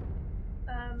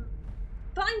 But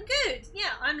I'm good.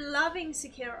 Yeah, I'm loving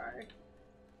Sekiro.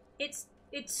 It's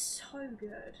so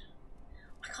good.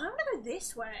 I kind of want to go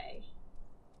this way.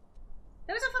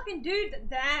 There was a fucking dude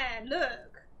there.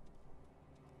 Look.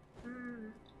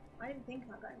 I didn't think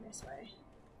about going this way.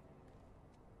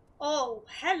 Oh,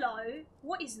 hello.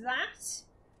 What is that?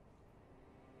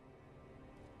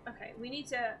 Okay, we need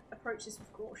to approach this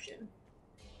with caution.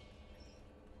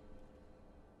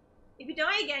 If you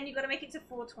die again, you've got to make it to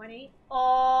 420.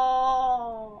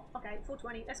 Oh, okay,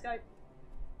 420. Let's go.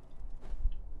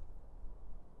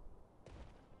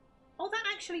 Oh, that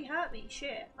actually hurt me.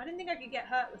 Shit. I didn't think I could get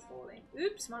hurt with falling.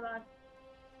 Oops, my bad.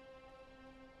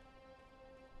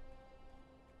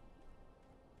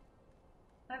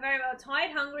 I'm very well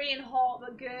tired, hungry, and hot,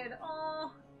 but good.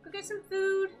 Oh, go get some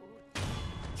food.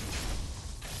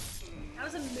 That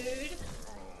was a mood.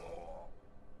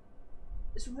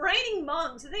 It's raining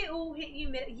monks. Did they all hit you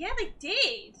mid? Yeah, they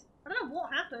did. I don't know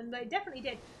what happened. They definitely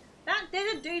did.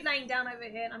 There's a dude laying down over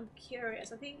here, and I'm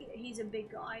curious. I think he's a big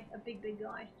guy. A big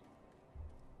guy.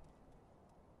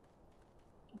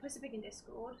 I'll post a pic in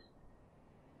Discord.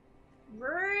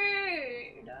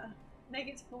 Rude. Make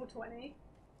it to 420.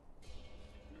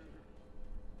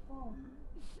 Oh.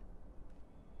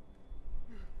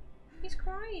 He's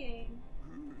crying.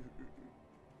 Oh.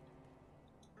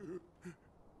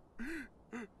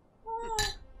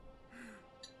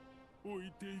 置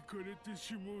いていかれて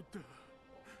しもうた。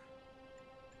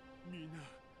みんな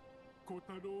小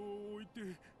太郎を置いてど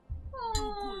こへ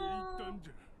行ったん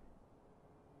じゃ。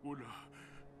おら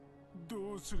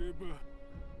どうすれば。な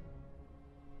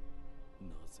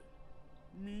ぜ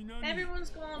みんなに置い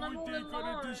てい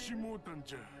かれてしもうたん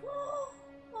じゃ。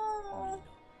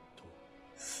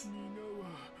みんなは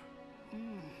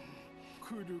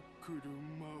くるくる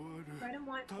回る。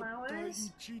たった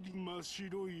一輪真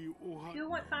白いお花。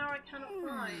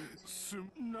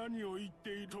何を言って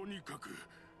いるとにかく。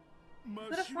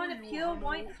Gotta find a pure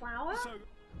white flower?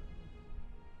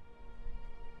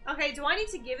 Okay, do I need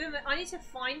to give him I need to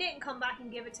find it and come back and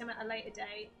give it to him at a later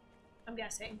date. I'm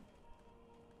guessing.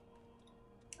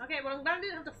 Okay, well I'm glad I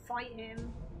didn't have to fight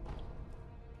him.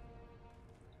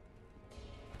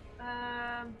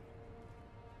 There's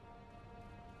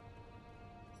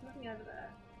nothing over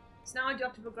there. So now I do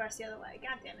have to progress the other way.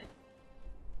 God damn it.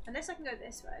 Unless I can go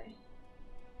this way.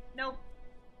 Nope.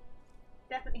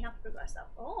 Definitely have to progress that.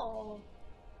 Oh.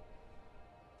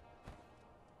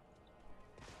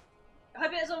 I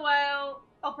hope it's all well.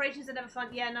 Operations are never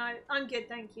fun. Yeah, no, I'm good,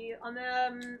 thank you.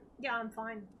 Yeah, I'm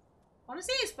fine.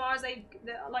 Honestly, as far as like,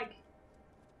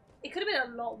 it could have been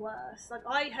a lot worse. Like,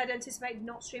 I had anticipated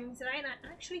not streaming today, and I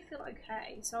actually feel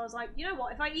okay. So I was like, you know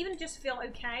what? If I even just feel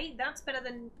okay, that's better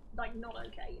than like not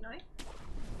okay, you know.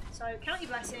 So count your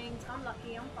blessings. I'm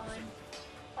lucky. I'm fine.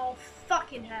 Oh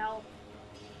fucking hell!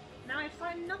 Now I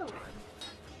find another one.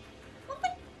 What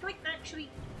the? Like actually?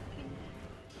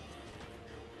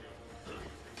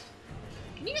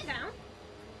 Can you get down?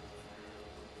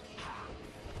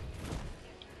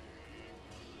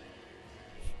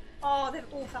 Oh,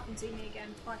 they've all fucking seen me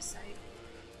again. Christ's sake.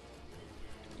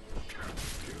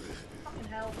 Fucking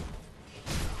hell.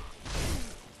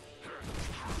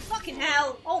 Fucking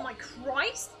hell! Oh my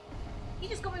Christ! He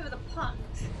just got me with a punch.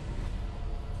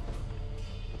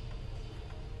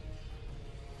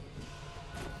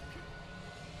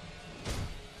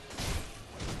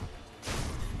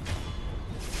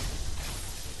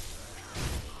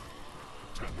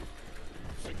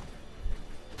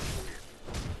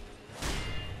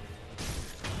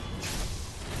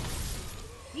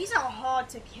 These are hard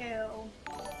to kill.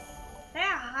 They're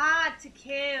hard to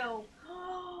kill.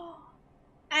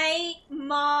 8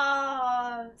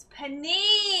 months.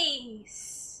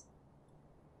 Penise.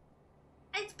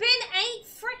 It's been 8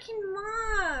 freaking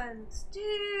months.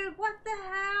 Dude, what the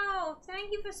hell?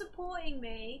 Thank you for supporting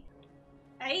me.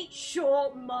 8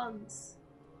 short months.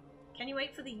 Can you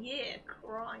wait for the year?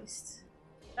 Christ.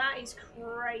 That is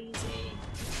crazy.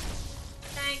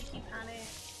 Thank you, Panic.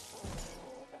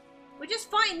 We're just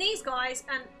fighting these guys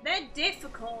and they're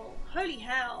difficult. Holy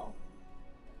hell.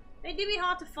 They do be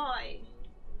hard to fight.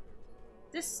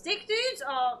 The stick dudes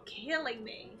are killing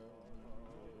me.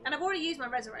 And I've already used my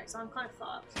resurrect, so I'm kind of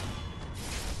fucked. I'm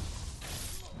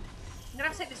gonna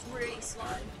have to take this really slow.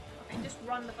 Okay, just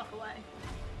run the fuck away.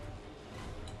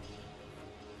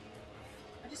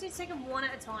 I just need to take them one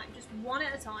at a time. Just one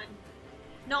at a time.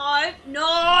 No!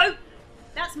 No!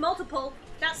 That's multiple.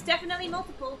 That's definitely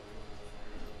multiple.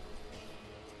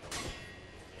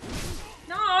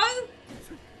 No!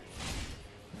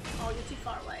 Oh, you're too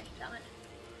far away. Damn it.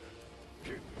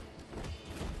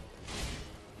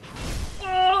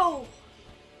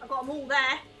 got them all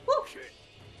there. Woo!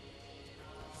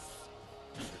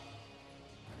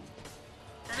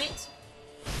 Damn it.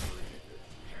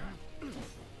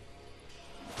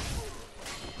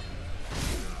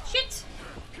 Shit!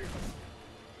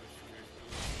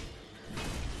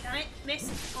 Damn it,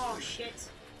 missed. Oh shit.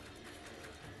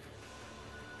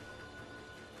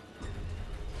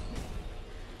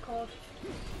 God.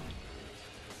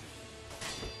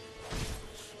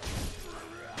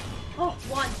 Oh,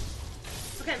 one.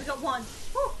 Okay, we got one.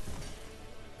 Woo.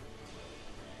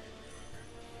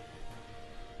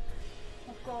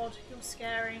 Oh god, you're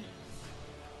scary.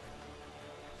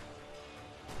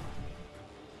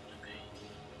 Okay.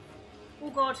 Oh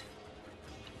god.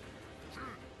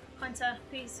 Hunter,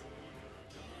 please.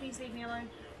 Please leave me alone.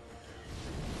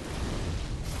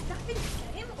 That didn't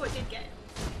get him? Or it did get him?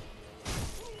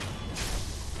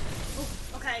 Oh,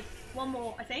 okay. One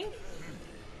more, I think.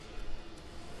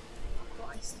 Oh,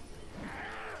 Christ.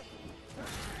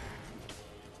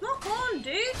 Lock on,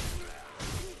 dude!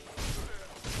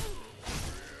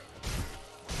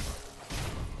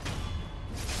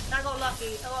 I got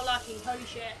lucky. I got lucky. Holy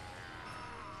shit.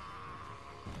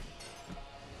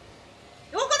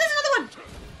 Oh god, there's another one!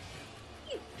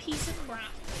 You piece of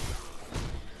crap.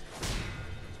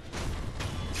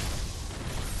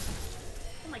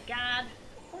 Oh my god.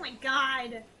 Oh my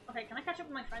god. Okay, can I catch up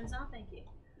with my friends now? Thank you.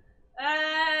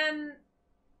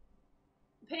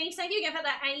 Penny, thank you again for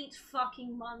that 8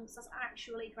 fucking months. That's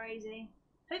actually crazy.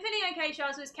 Hopefully okay,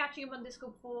 Charles was catching up on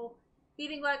Discord before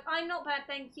leaving work. I'm not bad,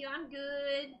 thank you. I'm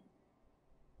good.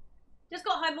 Just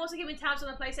got home. Also giving tabs on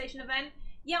the PlayStation event.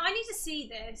 Yeah, I need to see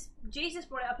this. Jesus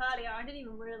brought it up earlier. I didn't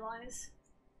even realise.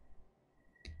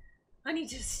 I need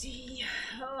to see.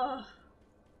 Oh.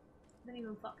 I didn't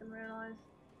even fucking realise.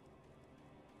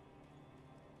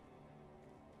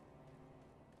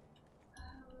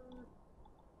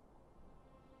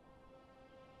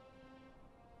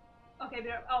 Okay,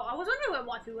 oh, I was wondering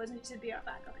where waifu was and she said be right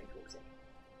back. Okay, cool, sick.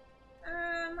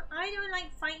 I don't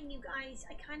like fighting you guys.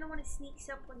 I kind of want to sneak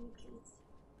up on you, please.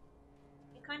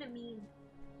 You're kind of mean.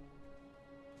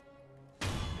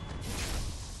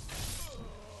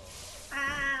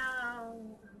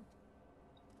 Ow!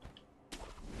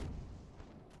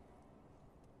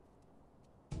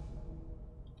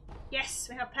 Yes,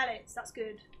 we have pellets. That's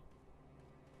good.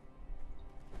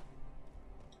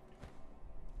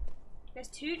 There's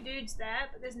 2 dudes there,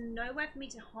 but there's nowhere for me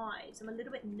to hide, so I'm a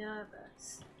little bit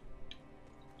nervous.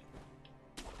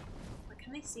 Like,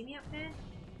 can they see me up here?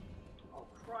 Oh,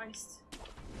 Christ.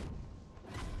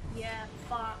 Yeah,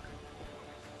 fuck.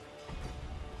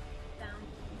 Down.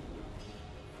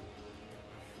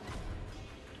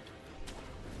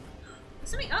 There's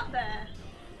something up there.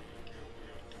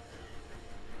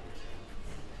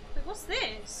 Wait, what's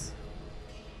this?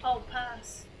 Oh,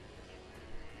 purse.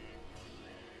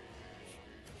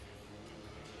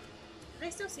 Do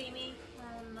they still see me?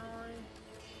 Oh no.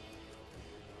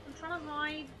 I'm trying to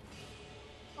hide.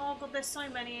 Oh god, there's so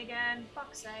many again.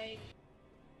 Fuck's sake.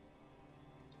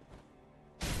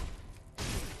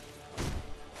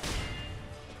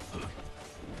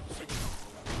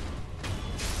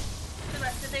 The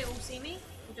rest, did they all see me?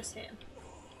 Or just him?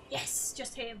 Yes,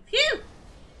 just him. Phew!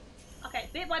 Okay,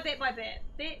 bit by bit by bit.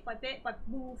 Bit by bit by...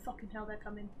 Ooh, fucking hell, they're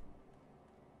coming.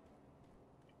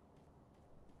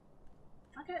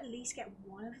 If I could at least get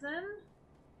one of them,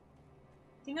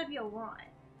 I think I'd be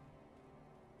alright.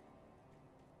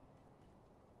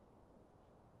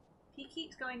 If he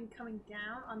keeps coming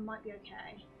down, I might be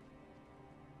okay.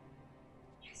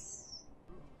 Yes!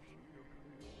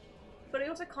 But I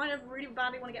also kind of really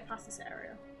badly want to get past this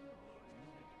area.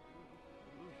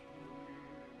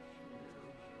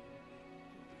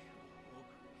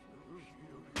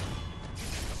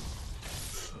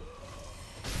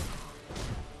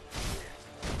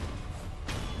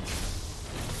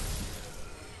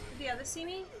 Did the others see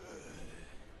me?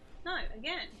 No,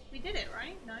 again. We did it,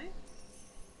 right? No?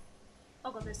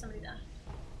 Oh god, there's somebody there.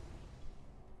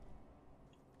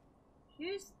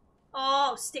 Who's...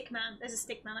 Oh, Stickman. There's a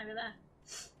Stickman over there.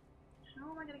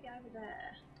 How am I gonna get over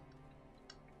there?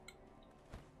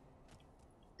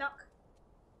 Duck.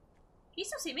 Can you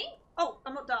still see me? Oh,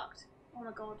 I'm not ducked. Oh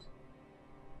my god.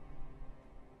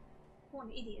 What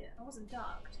an idiot. I wasn't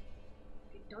ducked.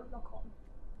 Okay, don't lock on.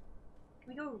 Can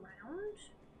we go around?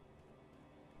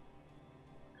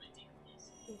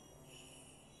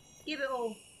 Give it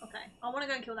all. Okay, I want to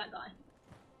go and kill that guy.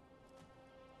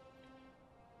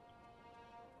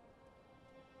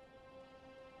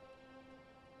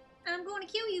 I'm going to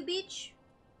kill you, bitch.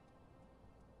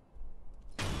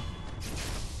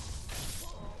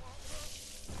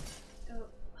 Oh.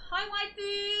 Hi,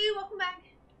 waifu. Welcome back.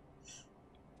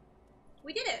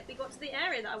 We did it. We got to the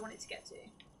area that I wanted to get to.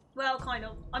 Well, kind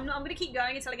of. I'm gonna keep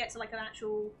going until I get to like an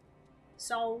actual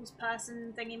souls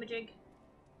person thingy-majig.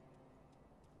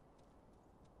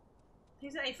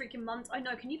 Is it 8 freaking months? I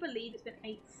know, can you believe it's been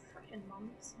 8 freaking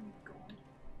months? Oh my god.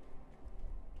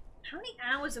 How many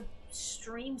hours of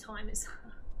stream time is that?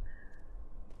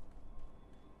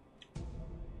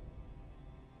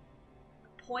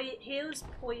 Heals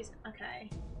poison. Okay.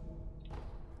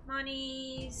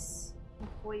 Monies and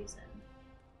poison.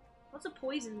 Lots of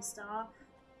poison stuff.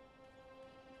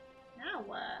 Now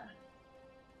where?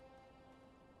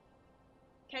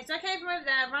 Okay, so I came from over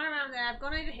there, run around there, I've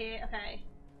gone over here. Okay.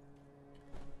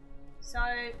 So,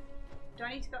 do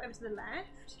I need to go over to the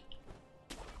left?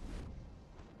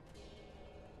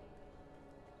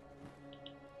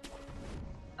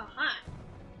 Aha!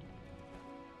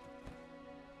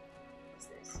 What's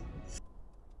this?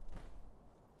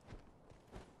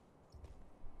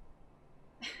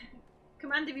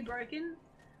 Command to be broken?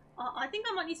 I think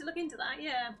I might need to look into that,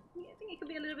 yeah. I think it could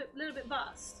be a little bit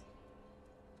bust.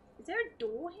 Is there a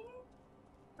door here?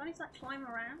 Do I need to like climb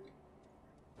around?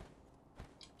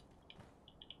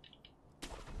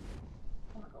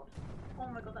 Oh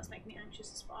my god, that's making me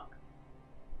anxious as fuck.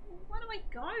 Where do I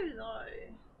go though?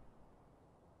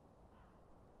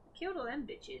 I killed all them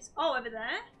bitches. Oh, over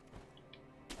there?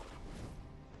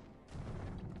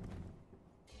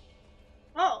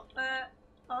 Oh,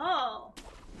 oh.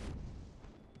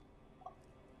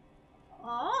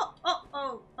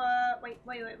 Wait,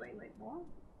 what?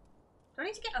 Do I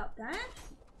need to get up there?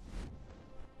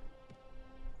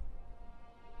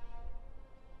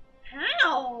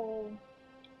 How?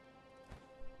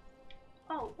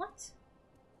 Oh, what?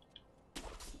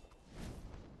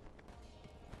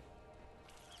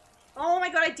 Oh my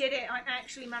god, I did it! I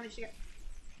actually managed to get...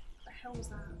 What the hell was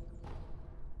that?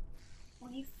 Oh,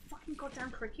 you fucking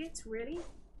goddamn crickets, really?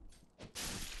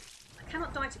 I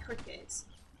cannot die to crickets.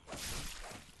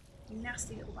 You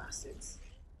nasty little bastards.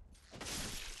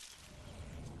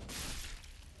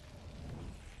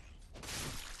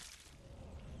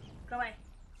 Go away.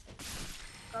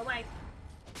 Go away.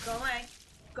 Go away.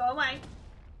 Go away.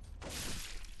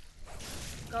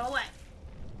 Go away.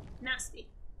 Nasty.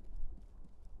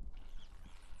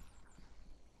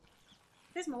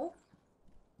 There's more.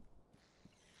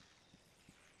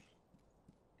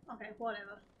 Okay,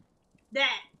 whatever. There.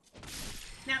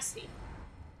 Nasty.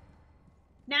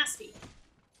 Nasty.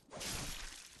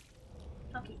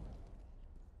 Okay.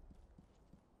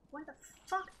 Where the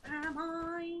fuck am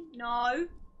I? No.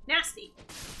 Nasty.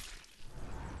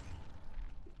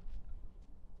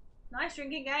 Nice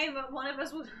drinking game, but one of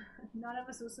us will... None of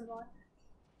us will survive.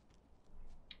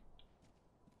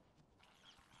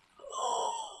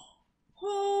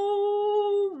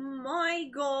 Oh my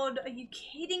god, are you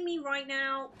kidding me right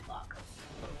now? Fuck.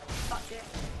 Fuck it.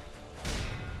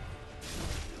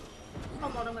 Oh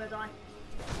god, I'm gonna die.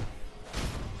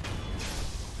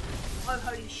 Oh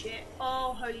holy shit.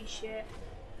 Oh holy shit.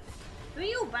 Who are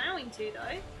you all bowing to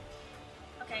though?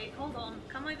 Okay, hold on.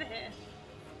 Come over here.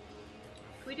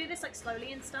 Can we do this like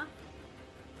slowly and stuff?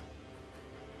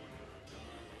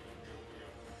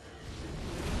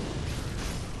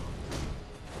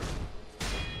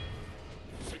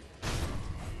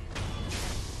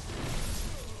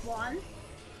 One.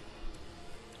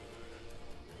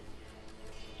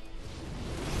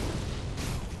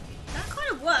 That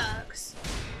kind of works.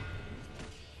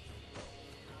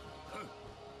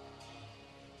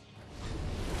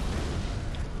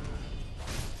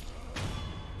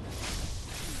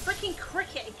 Freaking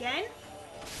cricket again.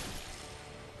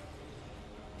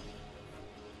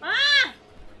 Ah!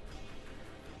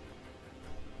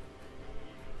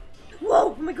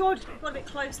 Whoa! Oh my god! I got a bit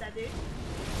close there, dude.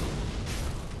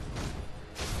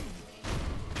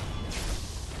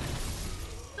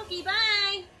 Lucky,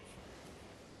 bye!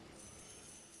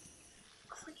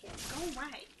 Cricket, go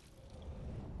away.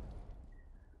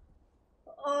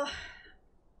 Oh,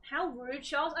 how rude,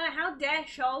 Charles. How dare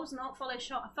Charles not follow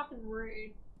shot? Fucking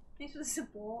rude. Thanks for the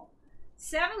support.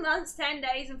 7 months, 10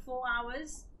 days, and 4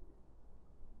 hours.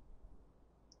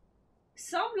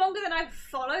 So longer than I've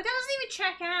followed. That doesn't even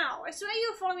check out. I swear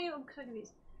you were following me. I'm clicking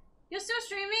these. You're still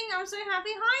streaming. I'm so happy.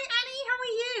 Hi, Annie. How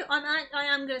are you? I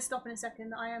am gonna stop in a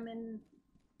second. I'm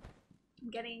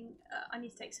getting. I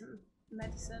need to take some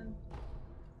medicine.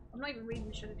 I'm not even reading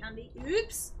the sugar candy.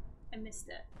 Oops, I missed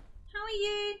it. How are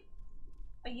you?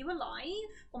 Are you alive?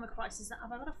 Oh my Christ!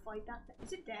 Have I got to fight that thing?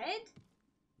 Is it dead?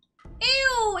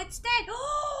 Ew! It's dead.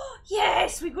 Oh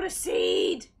yes, we got a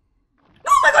seed.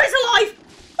 Oh my god, it's alive!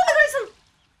 Oh my god, it's alive!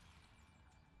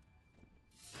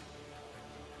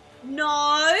 No,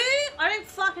 I don't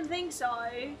fucking think so.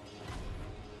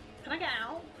 Can I get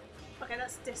out? Okay,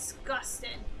 that's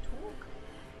disgusting. Talk?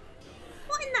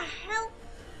 What in the hell?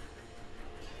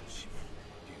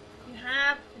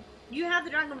 You have the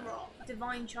Dragon Rock,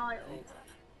 Divine Child.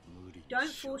 Don't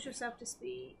force yourself to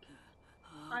speak.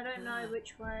 I don't know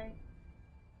which way.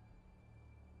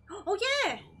 Oh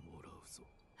yeah!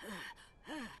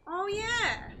 Oh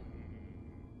yeah!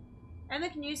 Emma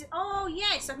can use it. Oh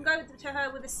yes, I can go to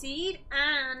her with a seed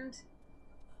and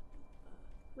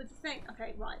with the thing.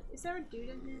 Okay, right. Is there a dude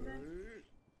in here then?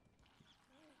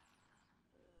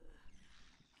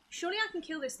 Surely I can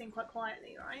kill this thing quite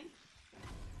quietly, right?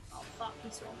 Oh fuck, he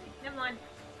saw me. Never mind.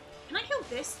 Can I kill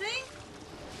this thing?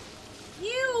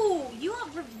 Ew! You are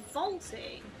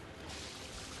revolting.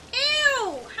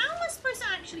 Ew! How am I supposed to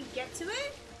actually get to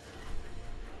it?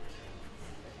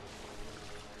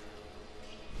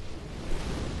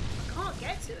 I can't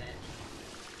get to it.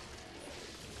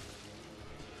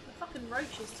 The fucking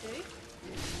roaches too.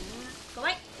 Go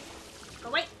away! Go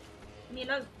away! Leave me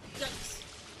alone. Yikes.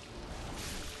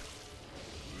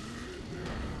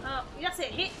 Oh, that's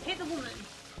it. Hit the woman.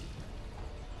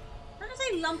 That is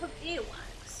a lump of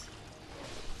earwax.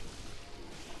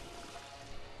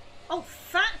 Oh,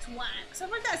 fat wax. I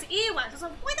read that as earwax. I was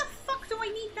like, why the fuck do I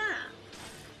need that?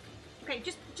 Okay,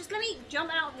 just let me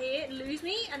jump out of here, lose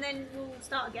me, and then we'll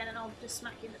start again and I'll just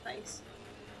smack you in the face.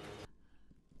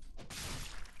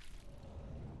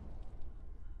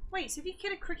 Wait, so if you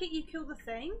kill a cricket, you kill the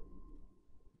thing?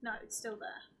 No, it's still there.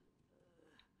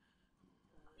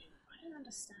 I don't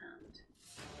understand.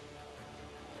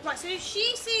 Right, so if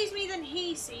she sees me, then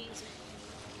he sees me.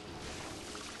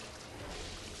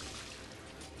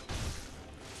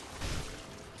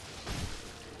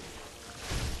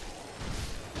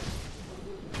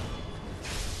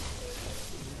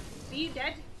 Are you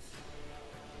dead?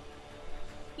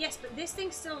 Yes, but this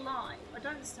thing's still alive. I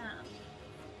don't understand.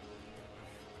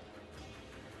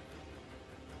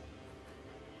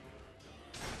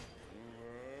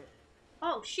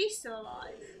 Oh, she's still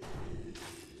alive.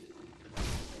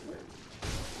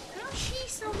 How is she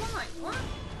still alive? What?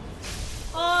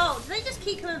 Oh, do they just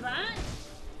keep coming back?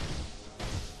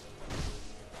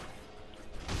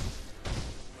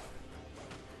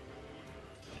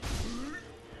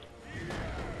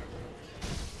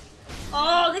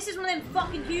 Oh, this is one of them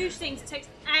fucking huge things that takes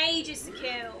ages to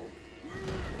kill.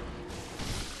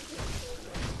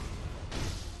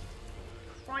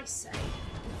 Christ's sake.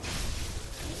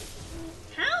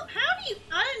 How do you...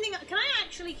 I don't think... Can I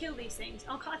actually kill these things?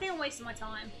 Oh, I think I'm wasting my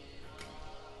time.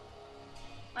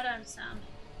 I don't understand.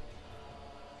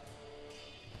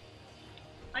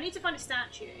 I need to find a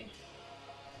statue.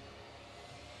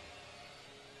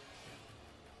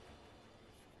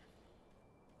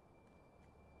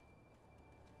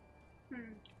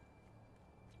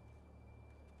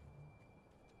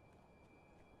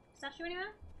 Statue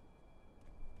anywhere?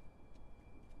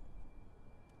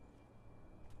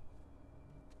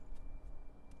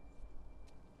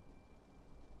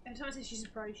 Every time I say she's a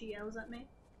pro, she yells at me.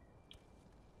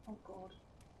 Oh god.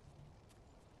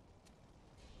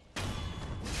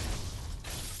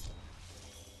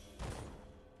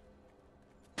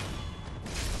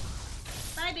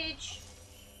 Bye, bitch.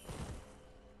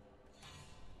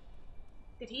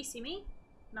 Did he see me?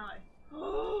 No.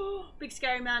 Big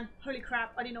scary man. Holy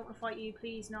crap, I do not want to fight you.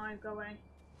 Please, no, go away.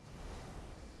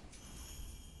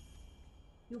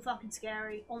 You're fucking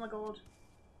scary. Oh my god.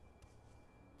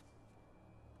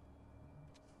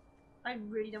 I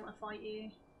really don't want to fight you.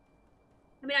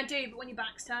 I mean, I do, but when your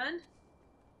back's turned.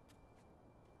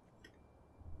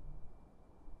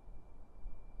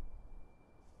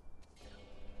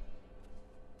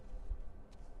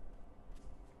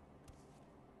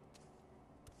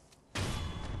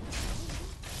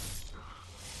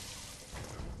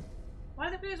 Why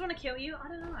do the players want to kill you? I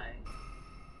don't know.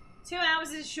 2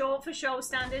 hours is short for show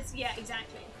standards. Yeah,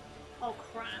 exactly. Oh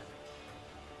crap.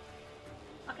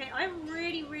 Okay, I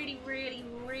really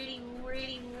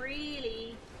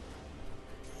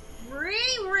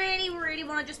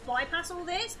want to just bypass all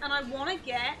this, and I want to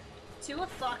get to a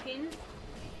fucking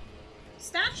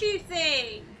statue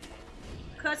thing.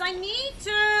 Because I need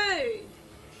to.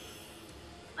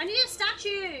 I need a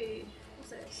statue.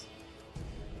 What's this?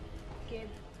 Give.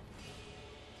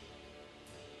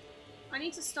 I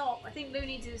need to stop. I think Lou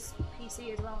needs his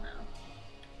PC as well now.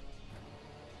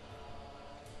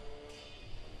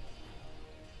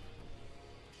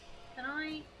 Can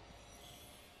I...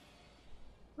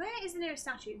 Where is the nearest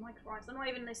statue? My Christ, I'm not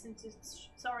even listening to...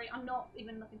 Sorry, I'm not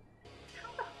even looking...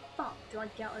 How the fuck do I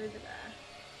get over there?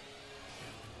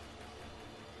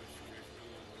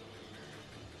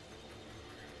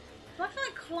 Do I have to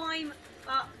like climb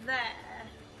up there?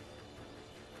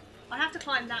 I have to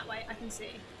climb that way, I can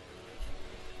see.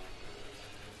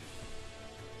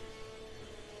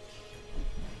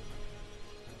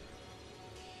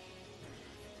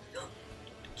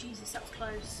 Jesus, that was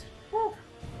close. Woo.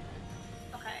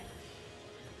 Okay.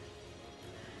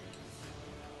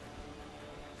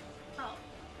 Oh.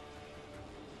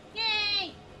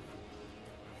 Yay!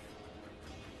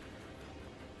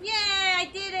 Yay! I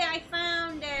did it! I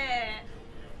found it!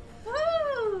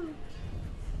 Woo!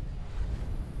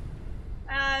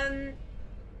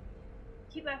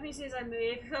 Keep laughing as soon as I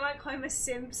move. I feel like Homer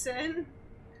Simpson.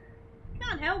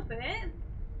 Can't help it.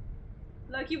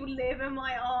 Loki will live in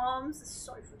my arms. It's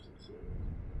so freaking cute.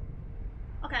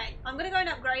 Okay, I'm gonna go and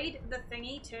upgrade the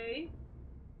thingy too.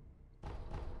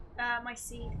 My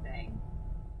seed thing.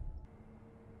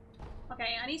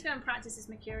 Okay, I need to go and practice this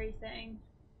Mikiri thing.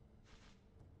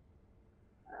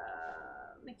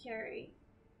 Mikiri.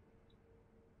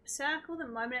 Circle the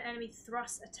moment an enemy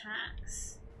thrust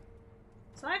attacks.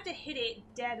 So I have to hit it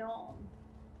dead on.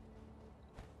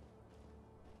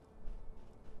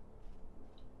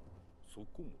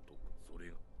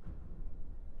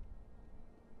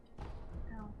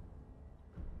 Ow.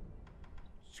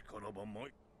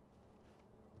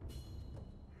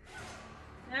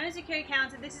 Known as a Sekiro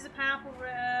counter, this is a powerful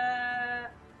okay.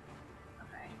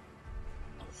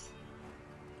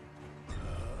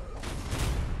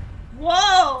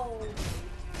 Whoa!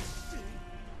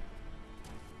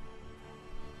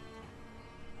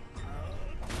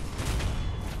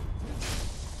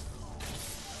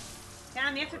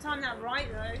 Damn, you have to time that right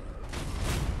though.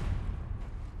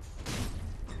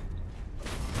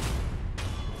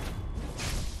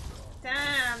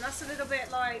 Damn, that's a little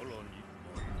bit like...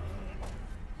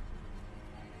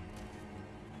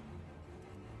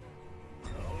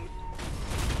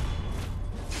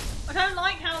 I don't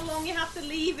like how long you have to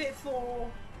leave it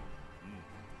for.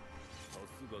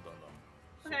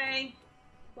 Okay.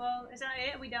 Well, is that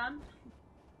it? Are we done?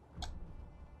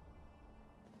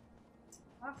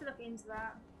 I'll have to look into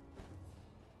that.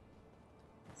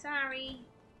 Sorry.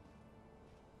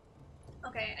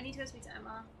 Okay, I need to go speak to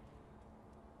Emma.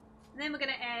 And then we're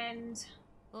gonna end.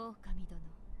 Ow.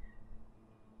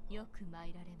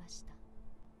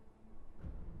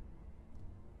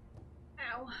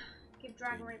 Give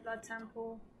Dragon Ray blood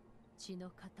sample.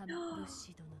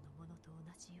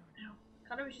 Ow.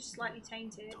 Colour is just slightly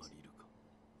tainted.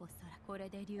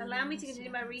 Allow me to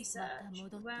continue my research.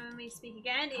 When we speak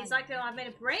again, it's like I've made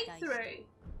a breakthrough.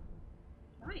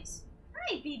 Nice.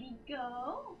 Hi, baby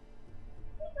girl.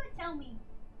 What are you gonna tell me?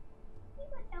 What are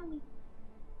you gonna tell me?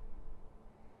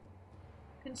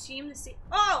 Consume the seed.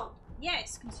 Oh!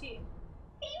 Yes, consume.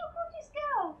 Are you a gorgeous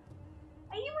girl?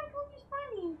 Are you my gorgeous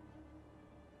bunny?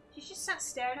 She's just sat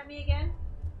staring at me again.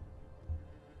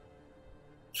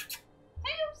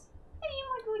 Tails! Are you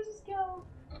my gorgeous girl?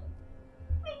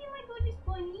 Are you my gorgeous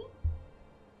bunny?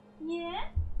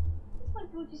 Yeah? That's my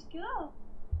gorgeous girl.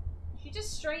 She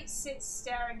just straight sits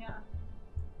staring at her.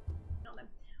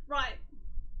 Right.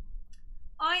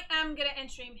 I am gonna end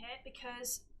stream here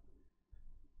because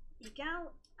the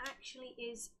gal actually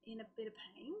is in a bit of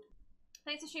pain.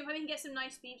 Thanks for stream. Hope you can get some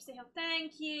nice beeps to help.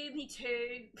 Thank you. Me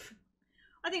too.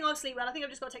 I think I'll sleep well. I think I've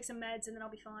just got to take some meds and then I'll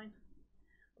be fine.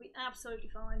 I'll be absolutely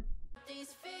fine.